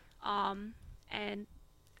 Yeesh. And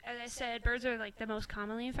as I said, birds are like the most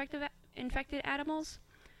commonly infected animals.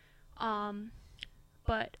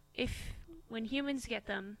 But when humans get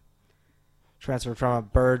them, Transferred from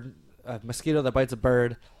a mosquito that bites a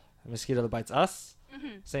bird, a mosquito that bites us.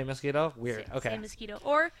 Same mosquito? Weird. Okay. same mosquito.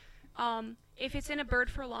 Or if it's in a bird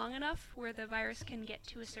for long enough where the virus can get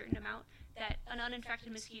to a certain amount, that an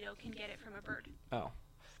uninfected mosquito can get it from a bird. Oh.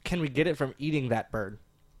 Can we get it from eating that bird?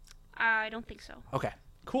 I don't think so. Okay.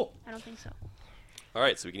 Cool. I don't think so. All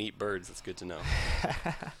right, so we can eat birds. That's good to know.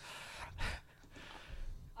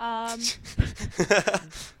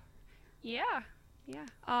 Yeah.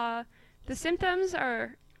 The symptoms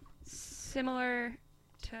are similar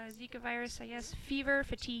to Zika virus, I guess. Fever,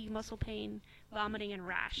 fatigue, muscle pain, vomiting, and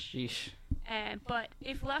rash. Yeesh. But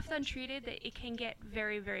if left untreated, it can get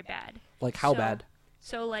very, very bad. Like how So- bad?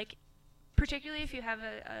 So, like, particularly if you have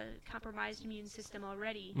a compromised immune system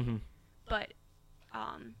already, Mm-hmm. but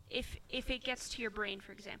if it gets to your brain,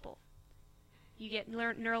 for example, you get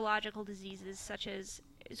neurological diseases such as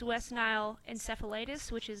West Nile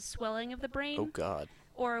encephalitis, which is swelling of the brain, Oh God.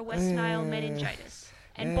 or West Nile meningitis,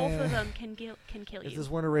 and both of them can kill If you. this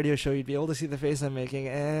weren't a radio show, you'd be able to see the face I'm making. He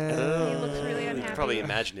looks really You unhappy. can probably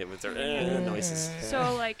imagine it with their noises.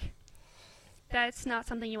 So, like, that's not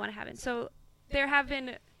something you want to have. And so there have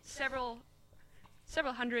been several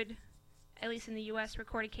hundred, at least in the U.S.,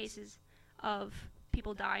 recorded cases of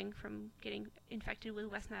people dying from getting infected with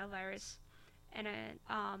West Nile virus. And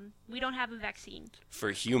we don't have a vaccine.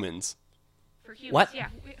 For humans. For humans. What? Yeah.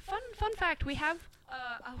 Fun fact: we have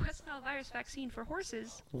a West Nile virus vaccine for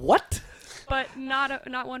horses, What? but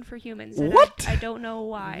not one for humans. And What? I don't know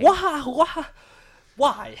why.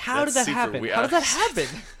 Why? How That's did that super happen? weird. How did that happen?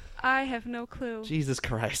 I have no clue. Jesus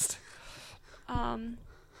Christ.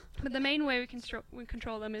 But the main way we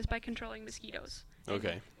control them is by controlling mosquitoes.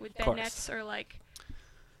 Okay. With course. bed nets or like.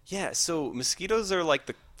 Yeah, so mosquitoes are like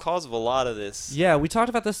the cause of a lot of this. Yeah, we talked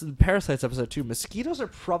about this in the Parasites episode too. Mosquitoes are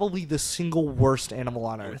probably the single worst animal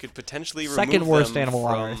on We Earth. could potentially Second remove worst them animal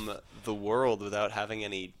on from the world without having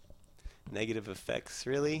any negative effects,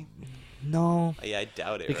 really? No, Yeah, I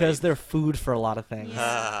doubt it, because right? they're food for a lot of things.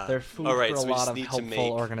 Yeah. They're food All right, for so a we lot just of need to helpful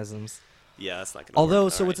make- organisms. Yeah, that's not going to Although,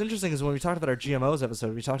 work. so All what's right. interesting is when we talked about our GMOs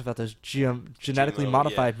episode, we talked about those genetically GMO,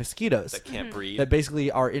 modified yeah. mosquitoes That can't breed. that basically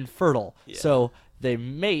are infertile. Yeah. So they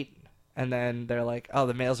mate, and then they're like, oh,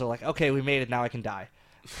 the males are like, okay, we made it, now I can die.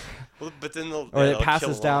 Well, but then they'll, Or yeah, it they'll passes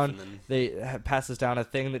kill off down, and then- passes down a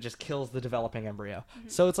thing that just kills the developing embryo.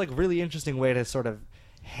 So it's like really interesting way to sort of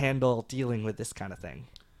handle dealing with this kind of thing.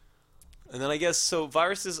 And then I guess, so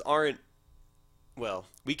viruses aren't, well,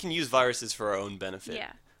 we can use viruses for our own benefit.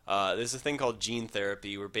 Yeah. There's a thing called gene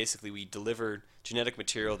therapy where basically we deliver genetic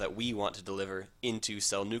material that we want to deliver into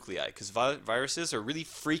cell nuclei. Because viruses are really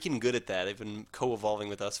freaking good at that. They've been co-evolving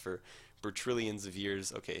with us for trillions of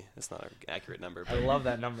years. Okay, that's not an accurate number, I but love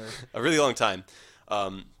that number. a really long time.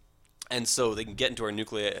 And so they can get into our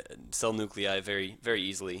cell nuclei very, very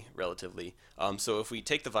easily, relatively. So if we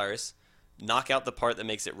take the virus, knock out the part that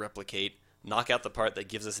makes it replicate, knock out the part that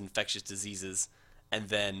gives us infectious diseases, and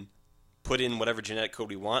then put in whatever genetic code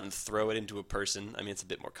we want and throw it into a person. I mean, it's a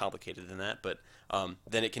bit more complicated than that, but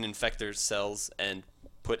then it can infect their cells and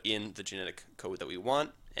put in the genetic code that we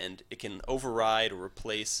want, and it can override or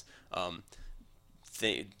replace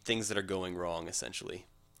things that are going wrong, essentially.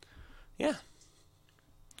 Yeah.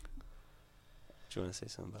 Do you want to say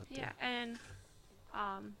something about that? Yeah, and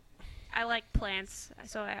I like plants,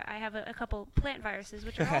 so I have a couple plant viruses,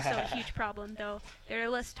 which are also a huge problem, though they're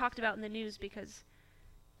less talked about in the news because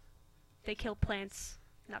they kill plants,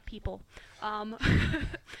 not people.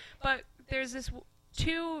 But there's this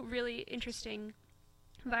two really interesting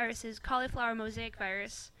viruses: cauliflower mosaic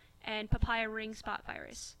virus and papaya ring spot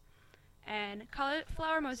virus. And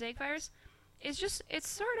cauliflower mosaic virus is it's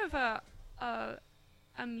sort of a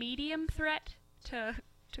medium threat to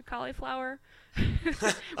cauliflower,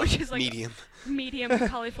 which is like medium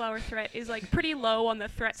cauliflower threat is like pretty low on the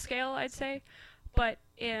threat scale, I'd say. But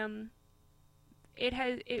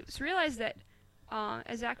it's realized that,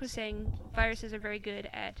 as Zach was saying, viruses are very good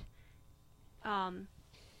at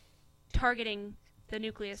targeting the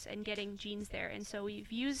nucleus and getting genes there. And so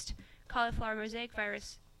we've used cauliflower mosaic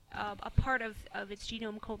virus, a part of its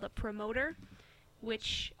genome called the promoter,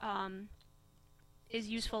 which is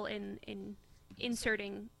useful in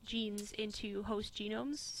inserting genes into host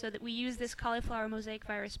genomes, so that we use this cauliflower mosaic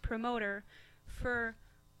virus promoter for,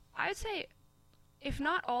 I would say, if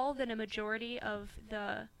not all, then a majority of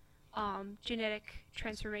the genetic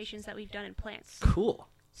transformations that we've done in plants. Cool.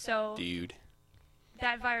 So Dude.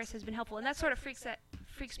 that virus has been helpful, and that sort of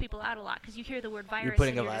freaks people out a lot, because you hear the word virus. You're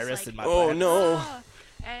putting and a you're just virus like, in my Oh, plant. no. "Ah."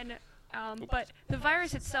 And but the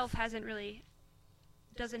virus itself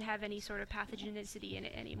doesn't have any sort of pathogenicity in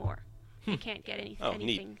it anymore. You can't get anything. Oh,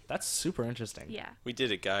 neat. That's super interesting. Yeah. We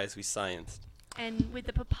did it, guys. We scienced. And with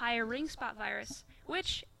the papaya ring spot virus,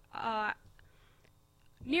 which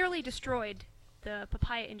nearly destroyed the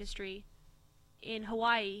papaya industry in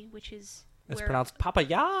Hawaii, which is It's where pronounced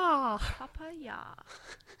papaya. papaya.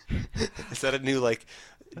 Is that a new, like,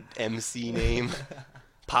 MC name?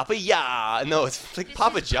 Papa Ya! No, it's like This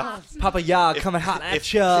Papa is John's. Papaya If- coming hot at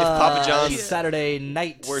if ya. Papa John's Saturday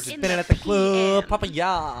night were to- spinning In at the the club. PM.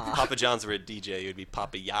 Papaya. Papa John's were a DJ, it would be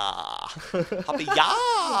Papa Ya. Papa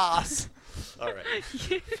Yas!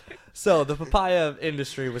 Alright. So the papaya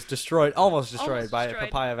industry was destroyed, almost destroyed Almost by destroyed. a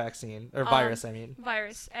papaya vaccine or virus. I mean,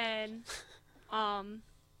 Virus, and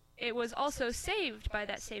it was also saved by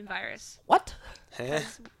that same virus. what?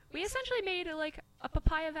 We essentially made a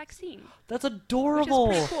papaya vaccine. That's adorable.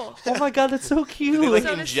 Which is pretty cool. Oh my god, that's so Did cute. they, like, So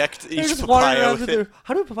this- inject They're each just wandering papaya around with with it? their.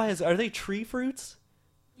 How do papayas? Are they tree fruits?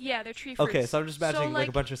 Yeah, they're tree fruits. Okay, so I'm just imagining so, like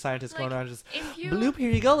a bunch of scientists going like, around just if you- bloop.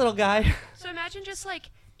 Here you go, little guy. So imagine just like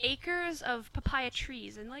acres of papaya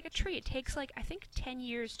trees, and like a tree, it takes like I think 10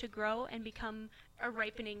 years to grow and become a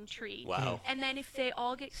ripening tree. Wow. And then if they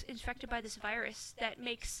all get infected by this virus, that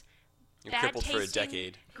makes You're bad crippled for a tasting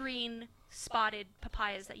decade. green spotted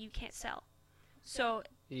papayas that you can't sell. So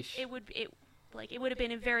it would have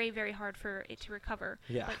been very, very hard for it to recover.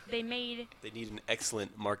 Yeah. But they made They need an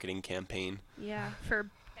excellent marketing campaign. for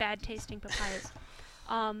bad tasting papayas.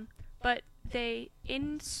 But they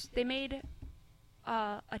made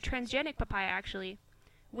a transgenic papaya actually,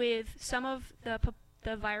 with some of the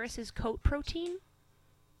virus's coat protein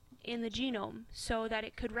in the genome, so that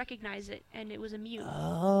it could recognize it and it was immune.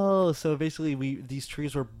 Oh, so basically, these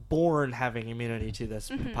trees were born having immunity to this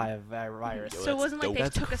papaya virus. So it wasn't like they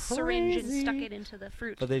That's took a syringe and crazy. stuck it into the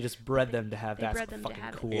fruit. But they just bred them to have They that. bred them to Fucking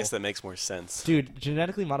have it. cool. I guess that makes more sense. Dude,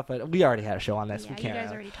 genetically modified. We already had a show on this. Yeah, We you can't.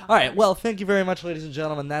 guys already talked All right. about it. Well, thank you very much, ladies and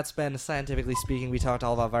gentlemen. That's been Scientifically Speaking. We talked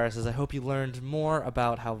all about viruses. I hope you learned more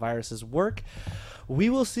about how viruses work. We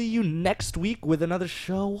will see you next week with another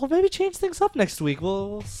show. We'll maybe change things up next week.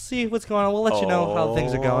 We'll see what's going on. We'll let you know how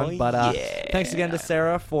things are going. But yeah. thanks again to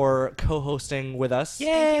Sarah for co-hosting with us.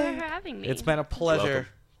 Thank you for having me. It's been a pleasure.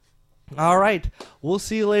 Welcome. All right. We'll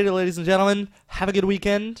see you later, ladies and gentlemen. Have a good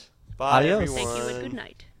weekend. Bye, Adios. everyone. Thank you and good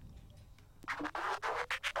night.